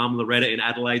from my mum, Loretta, in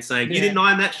Adelaide saying, "You didn't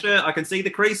iron that shirt. I can see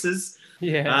the creases."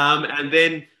 Yeah. And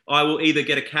then I will either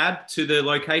get a cab to the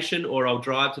location or I'll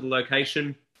drive to the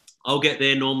location. I'll get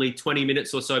there normally 20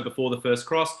 minutes or so before the first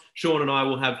cross. Sean and I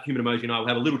will have, Human Emoji and I will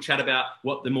have a little chat about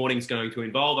what the morning's going to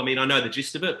involve. I mean, I know the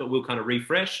gist of it, but we'll kind of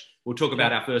refresh. We'll talk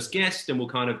about our first guest and we'll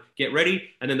kind of get ready.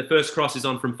 And then the first cross is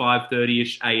on from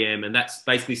 5:30ish a.m. And that's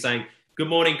basically saying, "Good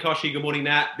morning, Koshi. Good morning,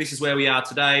 Nat. This is where we are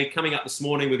today. Coming up this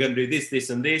morning, we're going to do this, this,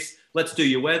 and this. Let's do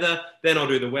your weather." Then I'll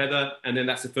do the weather. And then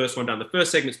that's the first one done. The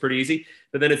first segment's pretty easy.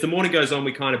 But then as the morning goes on,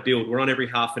 we kind of build. We're on every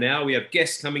half an hour. We have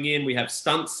guests coming in. We have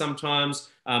stunts sometimes,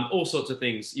 all sorts of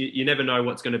things. You never know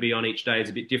what's going to be on each day. It's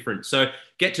a bit different. So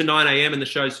get to 9 a.m. and the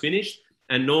show's finished.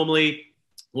 And normally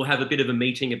we'll have a bit of a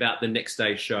meeting about the next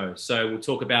day's show. So we'll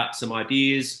talk about some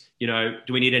ideas. You know,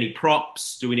 do we need any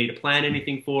props? Do we need to plan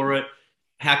anything for it?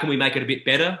 How can we make it a bit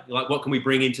better? Like, what can we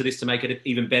bring into this to make it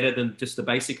even better than just the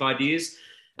basic ideas?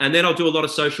 And then I'll do a lot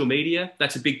of social media.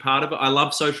 That's a big part of it. I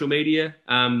love social media.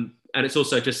 And it's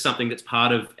also just something that's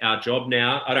part of our job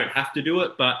now. I don't have to do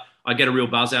it, but I get a real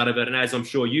buzz out of it. And as I'm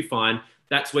sure you find,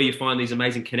 that's where you find these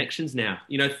amazing connections now.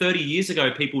 You know, 30 years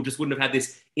ago, people just wouldn't have had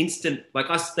this instant, like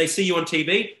us, they see you on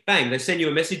TV, bang, they send you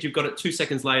a message, you've got it 2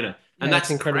 seconds later. And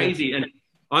that's crazy. And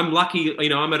I'm lucky, you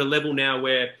know, I'm at a level now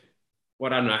where, I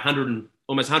don't know,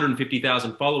 almost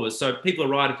 150,000 followers. So people are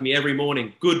writing to me every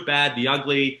morning, good, bad, the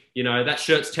ugly, you know, that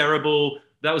shirt's terrible,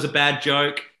 that was a bad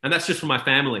joke. And that's just from my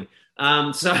family.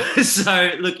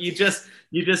 So look, you're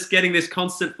just getting this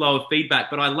constant flow of feedback,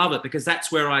 but I love it because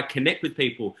that's where I connect with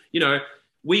people. You know,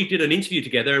 we did an interview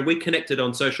together and we connected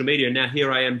on social media. And now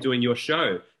here I am doing your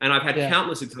show. And I've had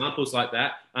countless examples like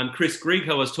that. Chris Grigg,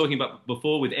 who I was talking about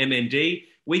before with MND,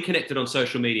 we connected on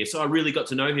social media. So I really got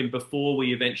to know him before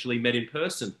we eventually met in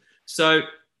person. So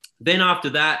then after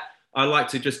that, I like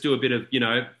to just do a bit of,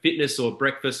 fitness or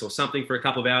breakfast or something for a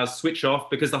couple of hours, switch off,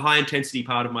 because the high intensity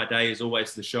part of my day is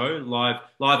always the show. Live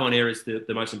on air is the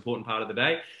most important part of the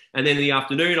day. And then in the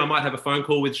afternoon, I might have a phone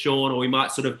call with Sean, or we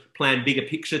might sort of plan bigger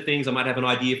picture things. I might have an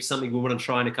idea for something we want to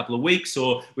try in a couple of weeks,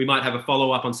 or we might have a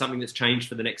follow-up on something that's changed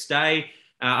for the next day.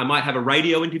 I might have a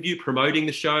radio interview promoting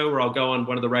the show, or I'll go on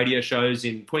one of the radio shows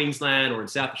in Queensland or in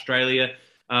South Australia.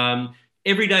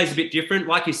 Every day is a bit different.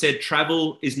 Like you said,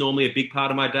 travel is normally a big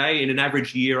part of my day. In an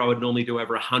average year, I would normally do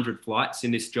over 100 flights in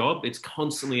this job. It's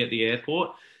constantly at the airport.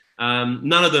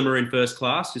 None of them are in first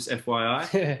class, just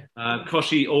FYI.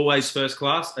 Koshi, always first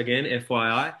class, again,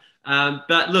 FYI.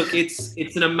 But look,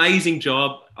 it's an amazing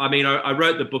job. I mean, I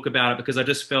wrote the book about it because I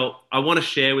just felt I want to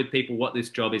share with people what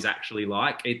this job is actually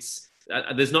like.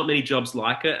 There's not many jobs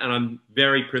like it, and I'm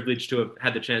very privileged to have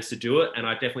had the chance to do it, and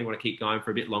I definitely want to keep going for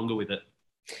a bit longer with it.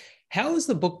 How has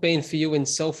the book been for you in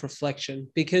self-reflection?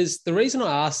 Because the reason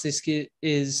I asked this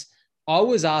is I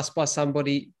was asked by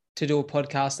somebody to do a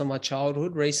podcast on my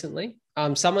childhood recently.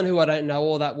 Someone who I don't know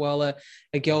all that well,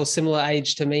 a girl similar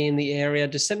age to me in the area,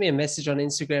 just sent me a message on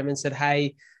Instagram and said,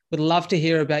 hey, would love to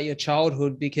hear about your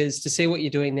childhood, because to see what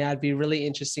you're doing now, it'd be really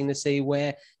interesting to see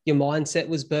where your mindset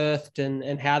was birthed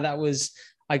and how that was,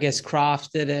 I guess,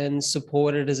 crafted and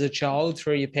supported as a child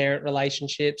through your parent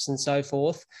relationships and so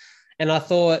forth. And I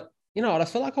thought, you know what, I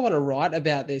feel like I want to write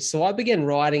about this. So I began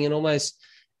writing, and almost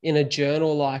in a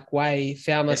journal-like way,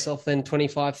 found myself then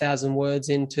 25,000 words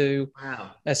into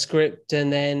a script.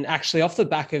 And then actually off the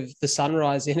back of the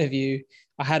Sunrise interview,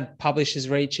 I had publishers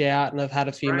reach out, and I've had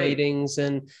a few meetings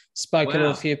and spoken to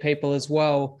a few people as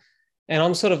well. And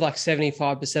I'm sort of like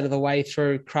 75% of the way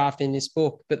through crafting this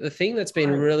book. But the thing that's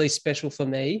been really special for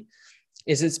me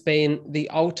is it's been the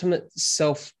ultimate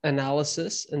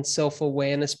self-analysis and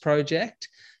self-awareness project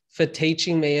for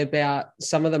teaching me about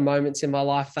some of the moments in my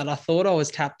life that I thought I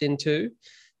was tapped into,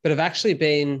 but have actually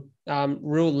been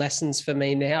real lessons for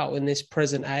me now in this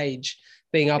present age,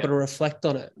 being able to reflect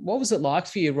on it. What was it like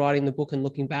for you writing the book and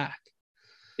looking back?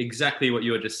 Exactly what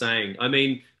you were just saying. I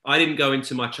mean, I didn't go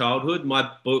into my childhood.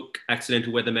 My book,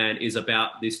 Accidental Weatherman, is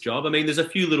about this job. I mean, there's a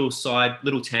few little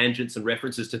tangents and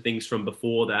references to things from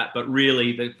before that, but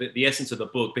really the essence of the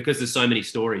book, because there's so many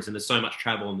stories and there's so much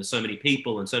travel and there's so many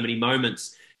people and so many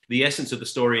moments, the essence of the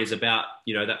story is about,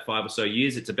 that 5 or so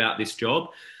years. It's about this job.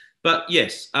 But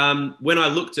yes, when I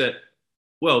looked at,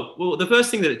 well, the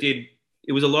first thing that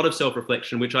it was a lot of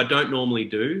self-reflection, which I don't normally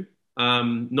do,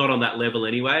 not on that level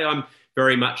anyway. I'm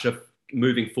very much a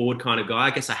moving forward kind of guy.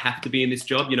 I guess I have to be in this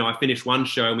job. I finish one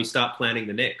show and we start planning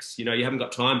the next. You haven't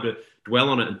got time to dwell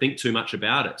on it and think too much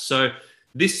about it. So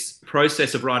this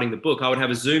process of writing the book, I would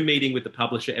have a Zoom meeting with the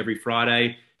publisher every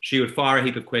Friday. She would fire a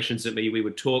heap of questions at me. We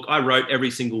would talk. I wrote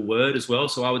every single word as well.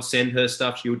 So I would send her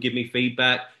stuff. She would give me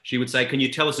feedback. She would say, can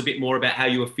you tell us a bit more about how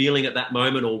you were feeling at that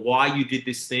moment, or why you did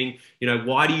this thing?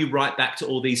 Why do you write back to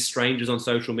all these strangers on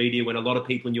social media when a lot of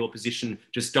people in your position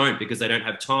just don't, because they don't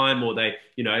have time, or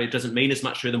it doesn't mean as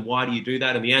much to them? Why do you do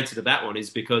that? And the answer to that one is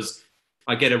because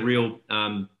I get a real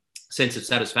sense of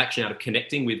satisfaction out of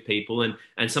connecting with people, and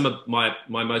some of my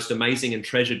most amazing and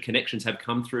treasured connections have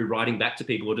come through writing back to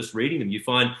people or just reading them. You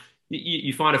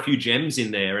find a few gems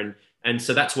in there, and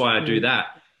so that's why I do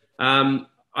that.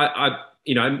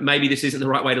 Maybe this isn't the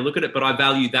right way to look at it, but I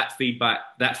value that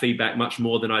feedback much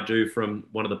more than I do from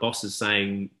one of the bosses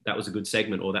saying that was a good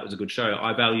segment or that was a good show.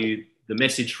 I value the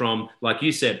message from, like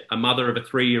you said, a mother of a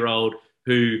 3-year-old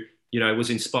who was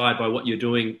inspired by what you're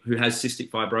doing, who has cystic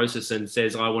fibrosis and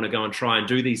says, I want to go and try and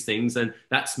do these things. And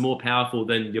that's more powerful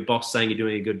than your boss saying you're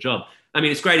doing a good job. I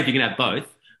mean, it's great if you can have both.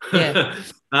 Yeah.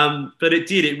 But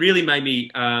it really made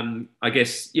me,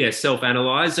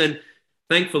 self-analyze. And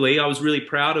thankfully, I was really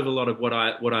proud of a lot of what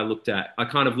I looked at. I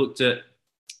kind of looked at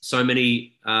so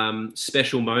many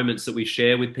special moments that we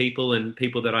share with people, and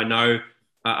people that I know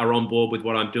are on board with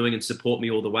what I'm doing and support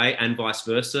me all the way, and vice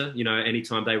versa.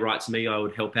 Anytime they write to me, I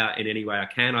would help out in any way I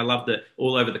can. I love that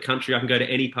all over the country. I can go to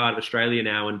any part of Australia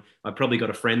now, and I've probably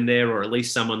got a friend there, or at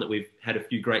least someone that we've had a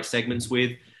few great segments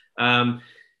with.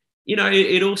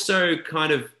 It also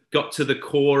kind of got to the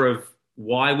core of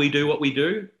why we do what we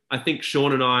do. I think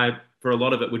Sean and I, for a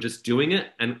lot of it, were just doing it,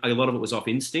 and a lot of it was off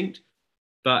instinct.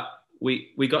 But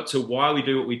we got to why we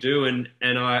do what we do, and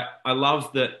I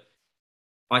love that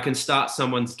I can start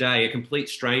someone's day, a complete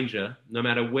stranger, no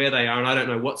matter where they are, and I don't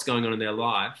know what's going on in their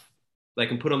life. They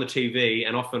can put on the TV,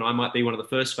 and often I might be one of the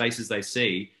first faces they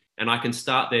see, and I can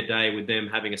start their day with them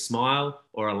having a smile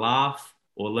or a laugh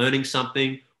or learning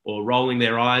something or rolling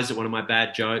their eyes at one of my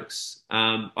bad jokes.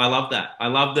 I love that. I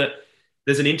love that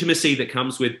there's an intimacy that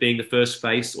comes with being the first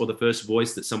face or the first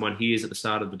voice that someone hears at the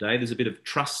start of the day. There's a bit of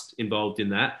trust involved in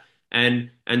that. And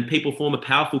people form a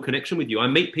powerful connection with you. I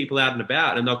meet people out and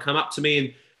about, and they'll come up to me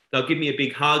and they'll give me a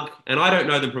big hug, and I don't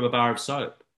know them from a bar of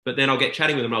soap. But then I'll get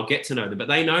chatting with them, and I'll get to know them. But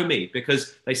they know me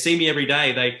because they see me every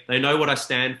day. They know what I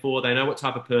stand for. They know what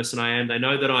type of person I am. They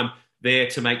know that I'm there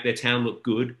to make their town look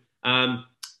good.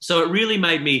 So it really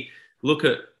made me look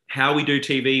at how we do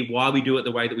TV, why we do it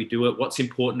the way that we do it, what's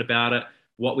important about it,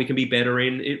 what we can be better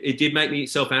in. It did make me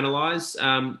self-analyze.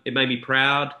 It made me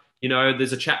proud. You know,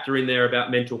 there's a chapter in there about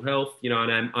mental health. You know,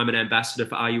 I'm an ambassador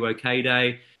for Are You OK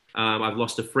Day. I've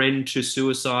lost a friend to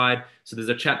suicide. So there's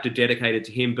a chapter dedicated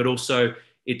to him, but also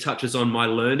it touches on my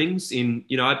learnings in,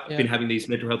 you know, I've been having these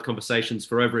mental health conversations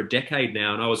for over a decade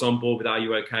now, and I was on board with Are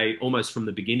You OK almost from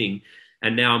the beginning.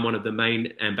 And now I'm one of the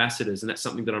main ambassadors, and that's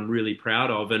something that I'm really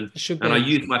proud of. And I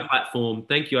use my platform.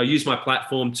 Thank you. I use my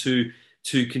platform to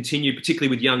continue, particularly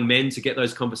with young men, to get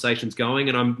those conversations going.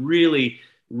 And I'm really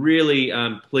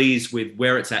pleased with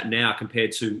where it's at now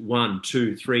compared to 1,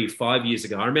 2, 3, 5 years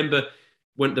ago. I remember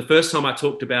when the first time I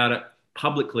talked about it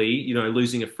publicly, you know,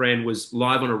 losing a friend, was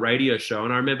live on a radio show.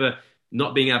 And I remember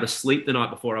not being able to sleep the night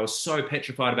before. I was so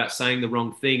petrified about saying the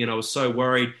wrong thing. And I was so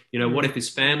worried, you know, what if his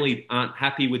family aren't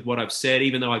happy with what I've said,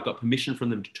 even though I got permission from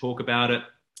them to talk about it.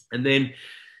 And then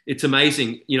it's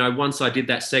amazing, you know, once I did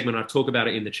that segment, I talk about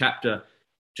it in the chapter,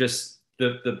 just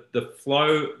the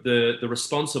flow, the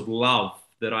response of love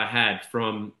that I had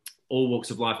from all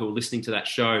walks of life who were listening to that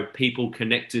show, people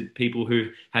connected, people who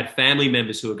had family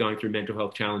members who were going through mental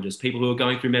health challenges, people who were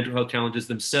going through mental health challenges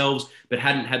themselves but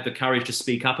hadn't had the courage to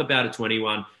speak up about it to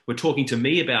anyone, were talking to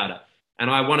me about it.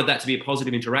 And I wanted that to be a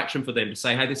positive interaction for them, to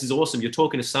say, hey, this is awesome. You're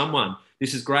talking to someone.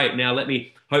 This is great. Now let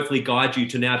me hopefully guide you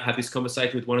to now have this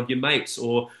conversation with one of your mates,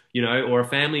 or, you know, or a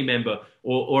family member,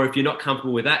 or if you're not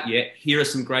comfortable with that yet, here are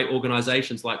some great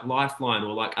organizations like Lifeline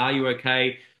or like Are You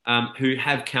OK? Who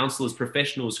have counselors,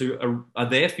 professionals who are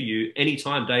there for you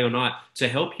anytime, day or night, to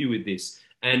help you with this.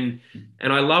 And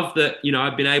I love that, you know,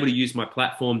 I've been able to use my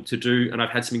platform to do, and I've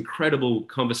had some incredible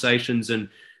conversations and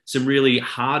some really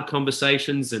hard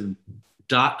conversations and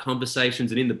dark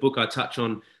conversations. And in the book, I touch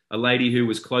on a lady who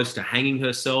was close to hanging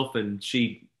herself, and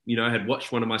she, you know, had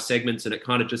watched one of my segments, and it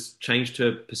kind of just changed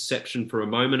her perception for a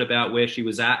moment about where she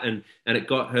was at, and it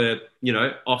got her, you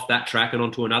know, off that track and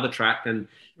onto another track, and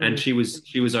she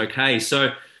was okay.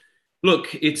 So look,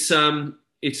 it's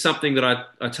something that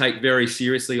I take very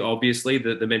seriously, obviously,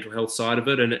 the mental health side of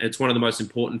it, and it's one of the most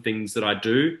important things that I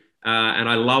do. And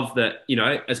I love that, you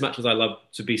know, as much as I love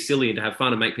to be silly and to have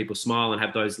fun and make people smile and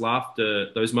have those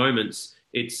laughter, those moments,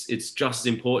 it's just as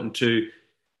important to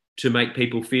make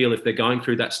people feel, if they're going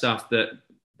through that stuff, that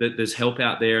there's help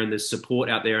out there and there's support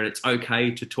out there, and it's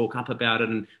okay to talk up about it.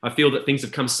 And I feel that things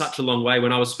have come such a long way.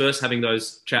 When I was first having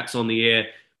those chats on the air,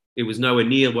 it was nowhere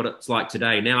near what it's like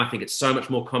today. Now I think it's so much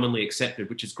more commonly accepted,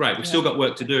 which is great. We've still got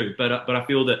work to do, but I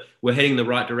feel that we're heading the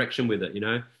right direction with it, you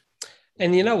know?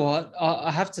 And you know what?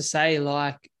 I have to say,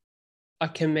 like, I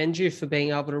commend you for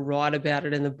being able to write about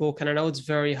it in the book. And I know it's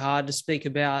very hard to speak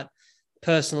about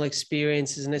personal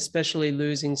experiences, and especially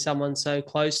losing someone so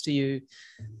close to you.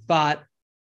 But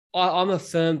I'm a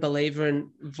firm believer in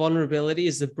vulnerability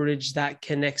is the bridge that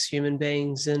connects human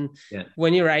beings. And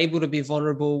when you're able to be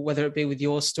vulnerable, whether it be with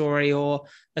your story or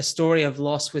a story of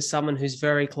loss with someone who's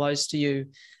very close to you,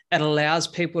 it allows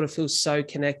people to feel so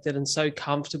connected and so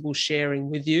comfortable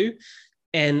sharing with you.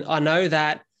 And I know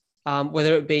that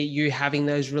whether it be you having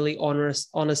those really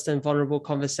honest and vulnerable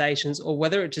conversations, or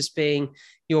whether it just being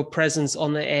your presence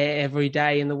on the air every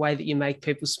day in the way that you make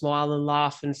people smile and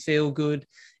laugh and feel good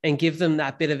and give them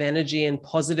that bit of energy and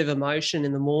positive emotion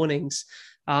in the mornings,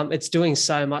 it's doing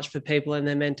so much for people in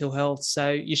their mental health.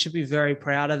 So you should be very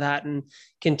proud of that and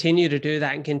continue to do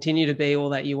that and continue to be all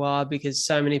that you are, because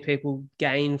so many people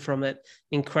gain from it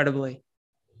incredibly.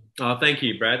 Oh, thank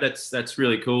you, Brad. That's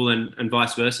really cool. And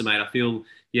vice versa, mate. I feel,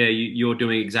 you're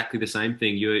doing exactly the same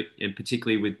thing. And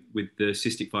particularly with the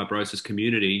cystic fibrosis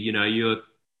community, you know, you're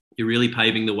really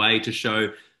paving the way to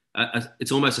show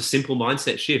it's almost a simple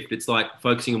mindset shift. It's like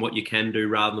focusing on what you can do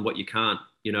rather than what you can't,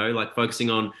 you know, like focusing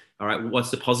on, all right, what's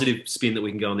the positive spin that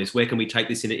we can go on this? Where can we take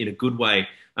this in a good way?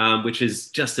 Which is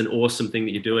just an awesome thing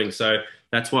that you're doing. So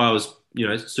that's why I was, you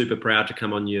know, super proud to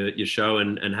come on your show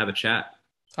and have a chat.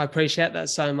 I appreciate that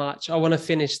so much. I want to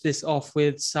finish this off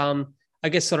with some, I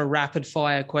guess, sort of rapid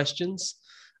fire questions.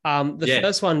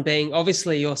 First one being,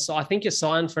 obviously, I think you're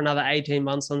signed for another 18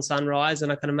 months on Sunrise,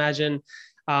 and I can imagine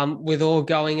with all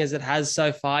going as it has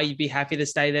so far, you'd be happy to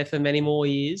stay there for many more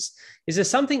years. Is there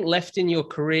something left in your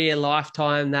career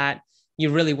lifetime that you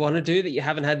really want to do that you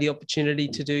haven't had the opportunity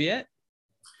to do yet?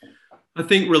 I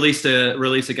think release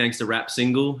a gangster rap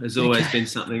single has always been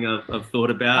something I've thought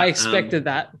I about. expected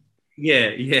that.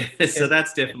 Yeah. So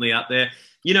that's definitely up there.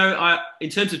 In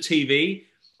terms of TV,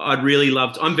 I'd really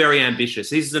love to, I'm very ambitious.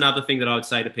 This is another thing that I would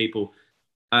say to people.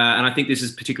 And I think this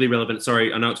is particularly relevant.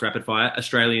 Sorry, I know it's rapid fire.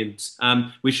 Australians,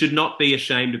 we should not be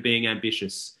ashamed of being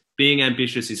ambitious. Being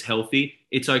ambitious is healthy.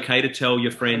 It's okay to tell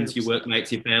your friends, 100%. your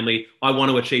workmates, your family, I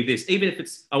want to achieve this. Even if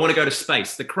it's, I want to go to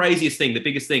space, the craziest thing, the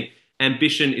biggest thing.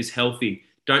 Ambition is healthy.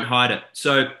 Don't hide it.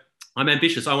 So I'm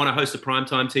ambitious. I want to host a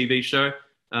primetime TV show.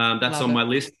 That's Love on it. my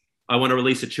list. I want to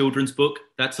release a children's book.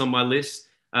 That's on my list.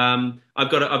 I've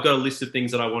got a list of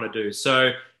things that I want to do.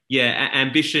 So yeah,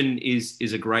 ambition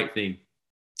is a great thing.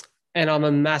 And I'm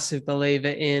a massive believer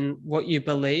in what you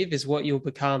believe is what you'll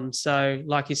become. So,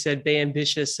 like you said, be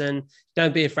ambitious and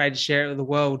don't be afraid to share it with the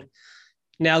world.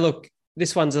 Now, look,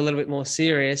 this one's a little bit more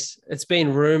serious. It's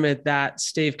been rumored that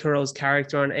Steve Carell's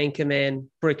character on Anchorman,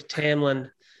 Brick Tamlin,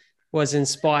 was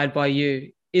inspired by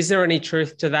you. Is there any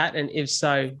truth to that? And if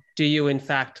so, do you in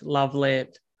fact love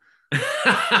lamp?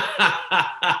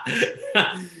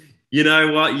 You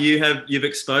know what? You've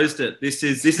exposed it. This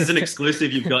is an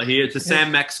exclusive you've got here. It's a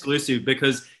Sam Mac exclusive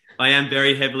because I am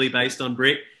very heavily based on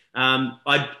Brick.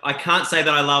 I can't say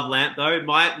that I love lamp though.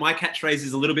 My catchphrase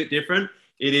is a little bit different.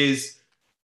 It is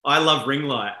I love ring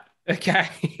light. Okay,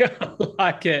 I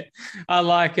like it. I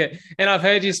like it. And I've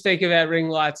heard you speak about ring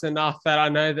lights enough that I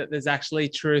know that there's actually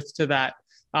truth to that.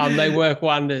 They work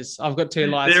wonders. I've got two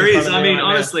lights. There in is. front of I me mean,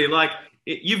 right honestly,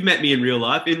 you've met me in real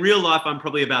life. In real life, I'm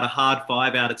probably about a hard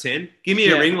 5 out of 10. Give me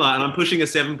a ring light and I'm pushing a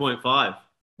 7.5.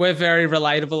 We're very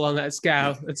relatable on that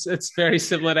scale. It's very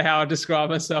similar to how I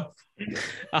describe myself.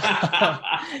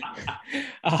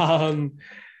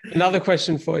 Another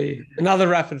question for you, another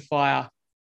rapid fire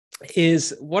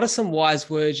is what are some wise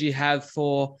words you have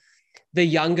for the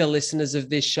younger listeners of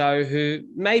this show who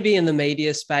may be in the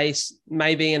media space,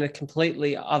 maybe in a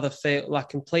complete other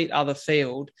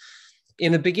field,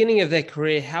 in the beginning of their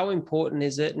career? How important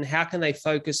is it and how can they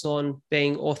focus on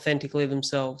being authentically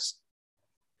themselves?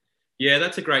 Yeah,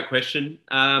 that's a great question.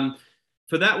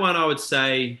 For that one, I would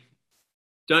say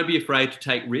don't be afraid to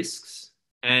take risks.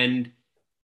 And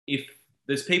if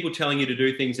there's people telling you to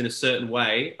do things in a certain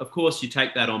way, of course you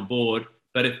take that on board.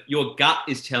 But if your gut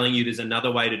is telling you there's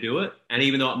another way to do it, and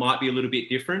even though it might be a little bit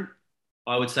different,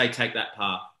 I would say take that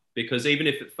path. Because even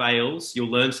if it fails, you'll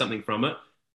learn something from it.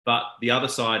 But the other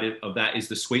side of that is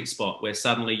the sweet spot where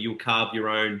suddenly you'll carve your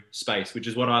own space, which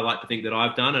is what I like to think that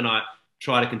I've done. And I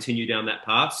try to continue down that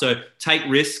path. So take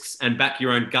risks and back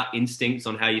your own gut instincts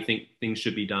on how you think things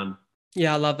should be done.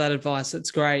 Yeah, I love that advice.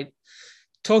 It's great.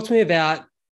 Talk to me about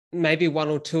maybe one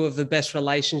or two of the best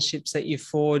relationships that you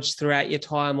forged throughout your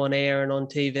time on air and on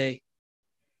TV.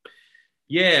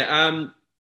 Yeah,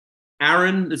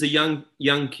 Aaron, there's a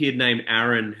young kid named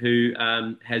Aaron who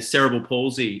has cerebral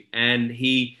palsy, and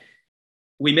we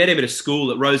met him at a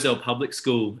school at Roselle Public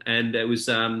School, and it was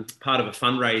part of a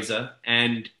fundraiser.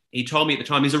 And he told me at the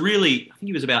time, I think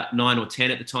he was about 9 or 10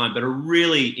 at the time, but a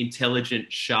really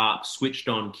intelligent, sharp, switched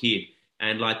on kid.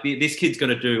 And this kid's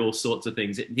going to do all sorts of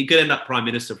things. He could end up prime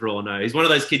minister for all I know. He's one of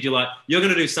those kids you're going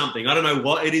to do something. I don't know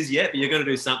what it is yet, but you're going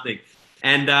to do something.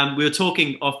 And we were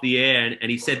talking off the air, and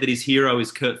he said that his hero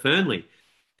is Kurt Fernley.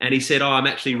 And he said, I'm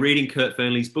actually reading Kurt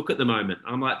Fernley's book at the moment.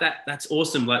 I'm like, that's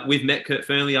awesome. Like, we've met Kurt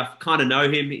Fernley. I kind of know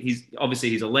him. He's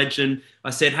a legend. I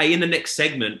said, hey, in the next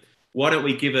segment, why don't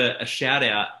we give a shout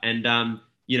out and,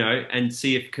 and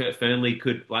see if Kurt Fernley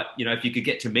could, if you could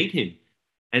get to meet him.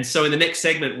 And so in the next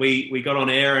segment, we got on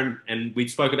air and we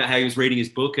spoke about how he was reading his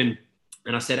book. And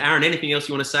I said, Aaron, anything else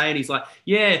you want to say? And he's like,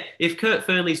 yeah, if Kurt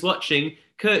Fernley's watching,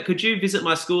 Kurt, could you visit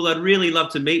my school? I'd really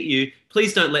love to meet you.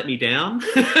 Please don't let me down.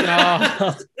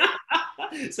 Oh.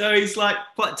 So he's like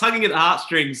tugging at the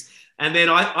heartstrings. And then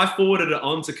I forwarded it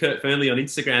on to Kurt Fernley on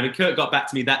Instagram. And Kurt got back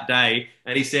to me that day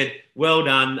and he said, well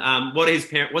done.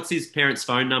 What's his parents'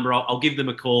 phone number? I'll give them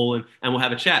a call and we'll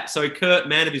have a chat. So Kurt,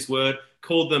 man of his word,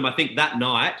 called them, I think, that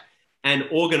night and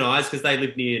organised, because they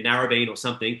live near Narrabeen or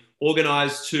something,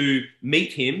 organised to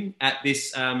meet him at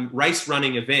this race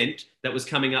running event that was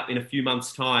coming up in a few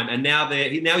months' time. And now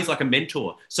he's like a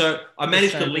mentor. So I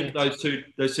managed to link those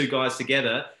two guys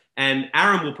together. And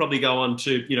Aaron will probably go on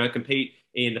to compete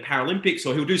in the Paralympics,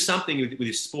 or he'll do something with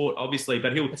his sport, obviously,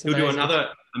 but he'll do another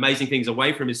amazing things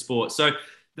away from his sport. So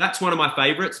that's one of my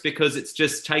favourites, because it's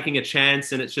just taking a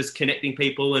chance and it's just connecting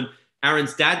people. And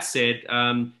Aaron's dad said,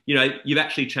 you've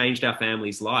actually changed our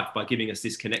family's life by giving us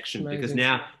this connection, because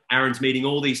now Aaron's meeting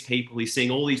all these people, he's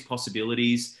seeing all these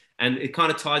possibilities, and it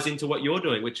kind of ties into what you're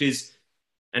doing, which is,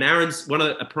 and Aaron's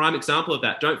a prime example of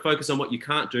that. Don't focus on what you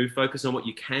can't do, focus on what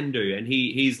you can do, and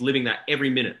he's living that every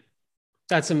minute.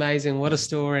 That's amazing. What a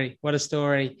story. What a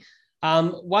story.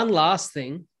 One last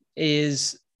thing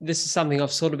is, this is something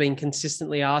I've sort of been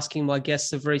consistently asking my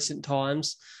guests of recent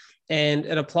times, and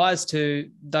it applies to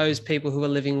those people who are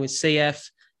living with CF,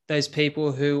 those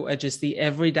people who are just the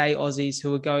everyday Aussies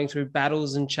who are going through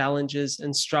battles and challenges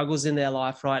and struggles in their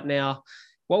life right now.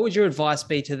 What would your advice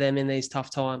be to them in these tough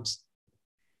times?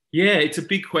 Yeah, it's a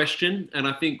big question. And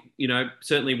I think,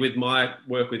 certainly with my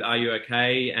work with Are You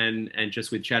OK? And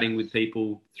just with chatting with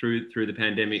people through the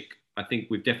pandemic, I think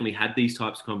we've definitely had these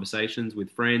types of conversations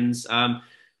with friends.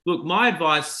 Look, my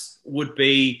advice would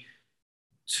be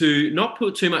to not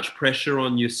put too much pressure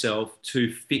on yourself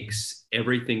to fix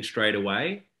everything straight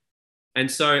away. And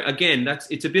so again,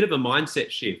 it's a bit of a mindset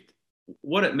shift.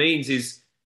 What it means is,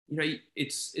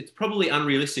 it's probably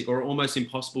unrealistic or almost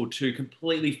impossible to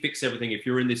completely fix everything if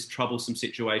you're in this troublesome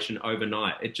situation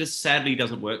overnight. It just sadly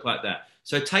doesn't work like that.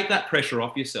 So take that pressure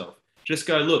off yourself. Just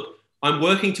go, look, I'm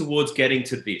working towards getting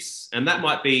to this. And that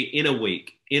might be in a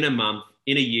week, in a month,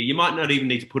 in a year. You might not even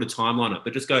need to put a timeline on it,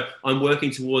 but just go, I'm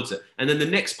working towards it. And then the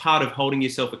next part of holding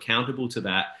yourself accountable to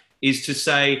that is to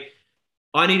say,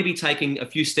 I need to be taking a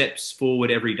few steps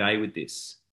forward every day with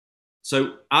this.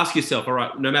 So ask yourself, all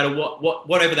right, no matter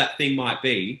whatever that thing might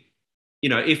be,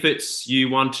 if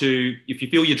you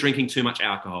feel you're drinking too much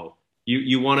alcohol,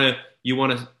 you want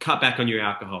to cut back on your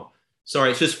alcohol. Sorry,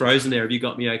 it's just frozen there. Have you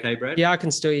got me okay, Brad? Yeah, I can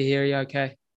still hear you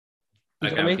okay.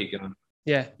 Okay, I'll keep going.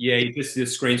 Yeah. Yeah, the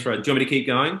screen's frozen. Do you want me to keep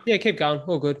going? Yeah, keep going.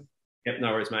 All good. Yep,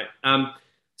 no worries, mate.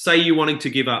 Say you're wanting to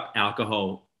give up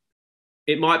alcohol.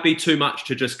 It might be too much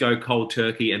to just go cold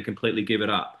turkey and completely give it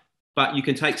up. But you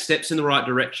can take steps in the right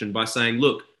direction by saying,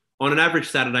 look, on an average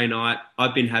Saturday night,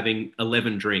 I've been having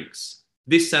 11 drinks.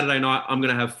 This Saturday night, I'm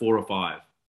going to have 4 or 5.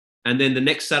 And then the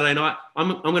next Saturday night,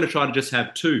 I'm going to try to just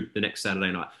have 2 the next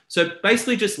Saturday night. So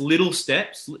basically just little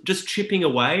steps, just chipping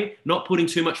away, not putting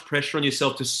too much pressure on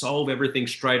yourself to solve everything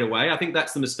straight away. I think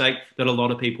that's the mistake that a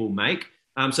lot of people make.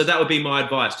 So that would be my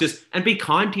advice. And be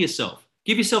kind to yourself.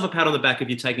 Give yourself a pat on the back if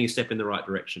you're taking a step in the right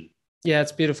direction. Yeah,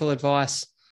 it's beautiful advice.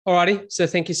 Alrighty, so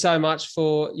thank you so much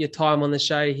for your time on the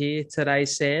show here today,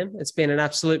 Sam. It's been an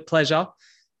absolute pleasure.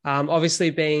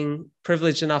 Obviously being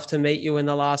privileged enough to meet you in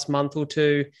the last month or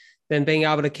two, then being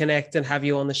able to connect and have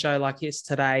you on the show like this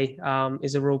today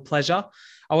is a real pleasure.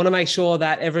 I want to make sure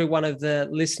that every one of the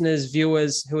listeners,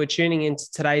 viewers who are tuning into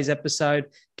today's episode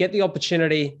get the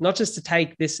opportunity not just to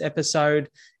take this episode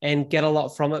and get a lot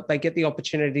from it, but get the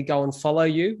opportunity to go and follow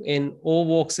you in all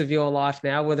walks of your life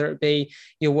now, whether it be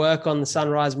your work on the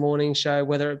Sunrise Morning Show,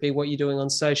 whether it be what you're doing on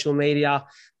social media,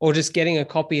 or just getting a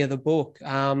copy of the book,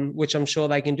 which I'm sure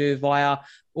they can do via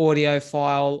audio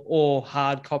file or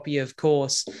hard copy, of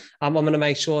course. I'm going to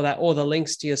make sure that all the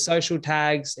links to your social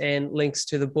tags and links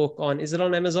to the book is it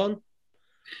on Amazon?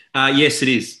 Yes, it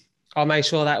is. I'll make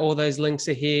sure that all those links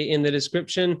are here in the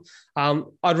description.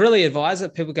 I'd really advise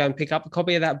that people go and pick up a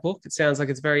copy of that book. It sounds like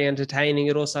it's very entertaining.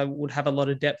 It also would have a lot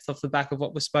of depth off the back of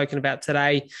what we've spoken about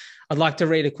today. I'd like to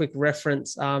read a quick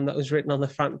reference that was written on the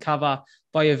front cover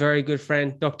by your very good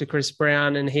friend, Dr. Chris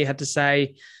Brown. And he had to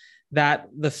say that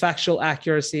the factual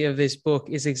accuracy of this book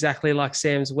is exactly like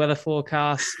Sam's weather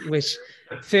forecast, which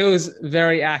feels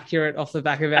very accurate off the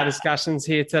back of our discussions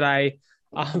here today.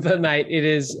 But mate, it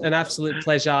is an absolute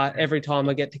pleasure every time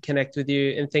I get to connect with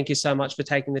you. And thank you so much for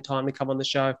taking the time to come on the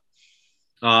show.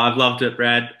 Oh, I've loved it,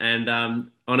 Brad. And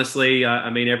honestly, I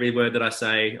mean every word that I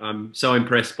say. I'm so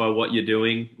impressed by what you're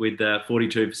doing with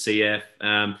 42 for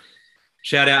CF.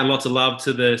 Shout out and lots of love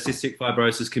to the cystic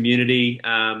fibrosis community.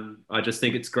 I just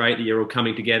think it's great that you're all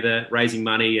coming together, raising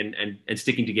money and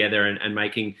sticking together and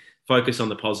making focus on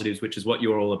the positives, which is what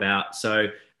you're all about. So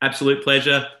absolute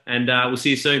pleasure. And we'll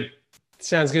see you soon.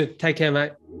 Sounds good. Take care,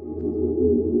 mate.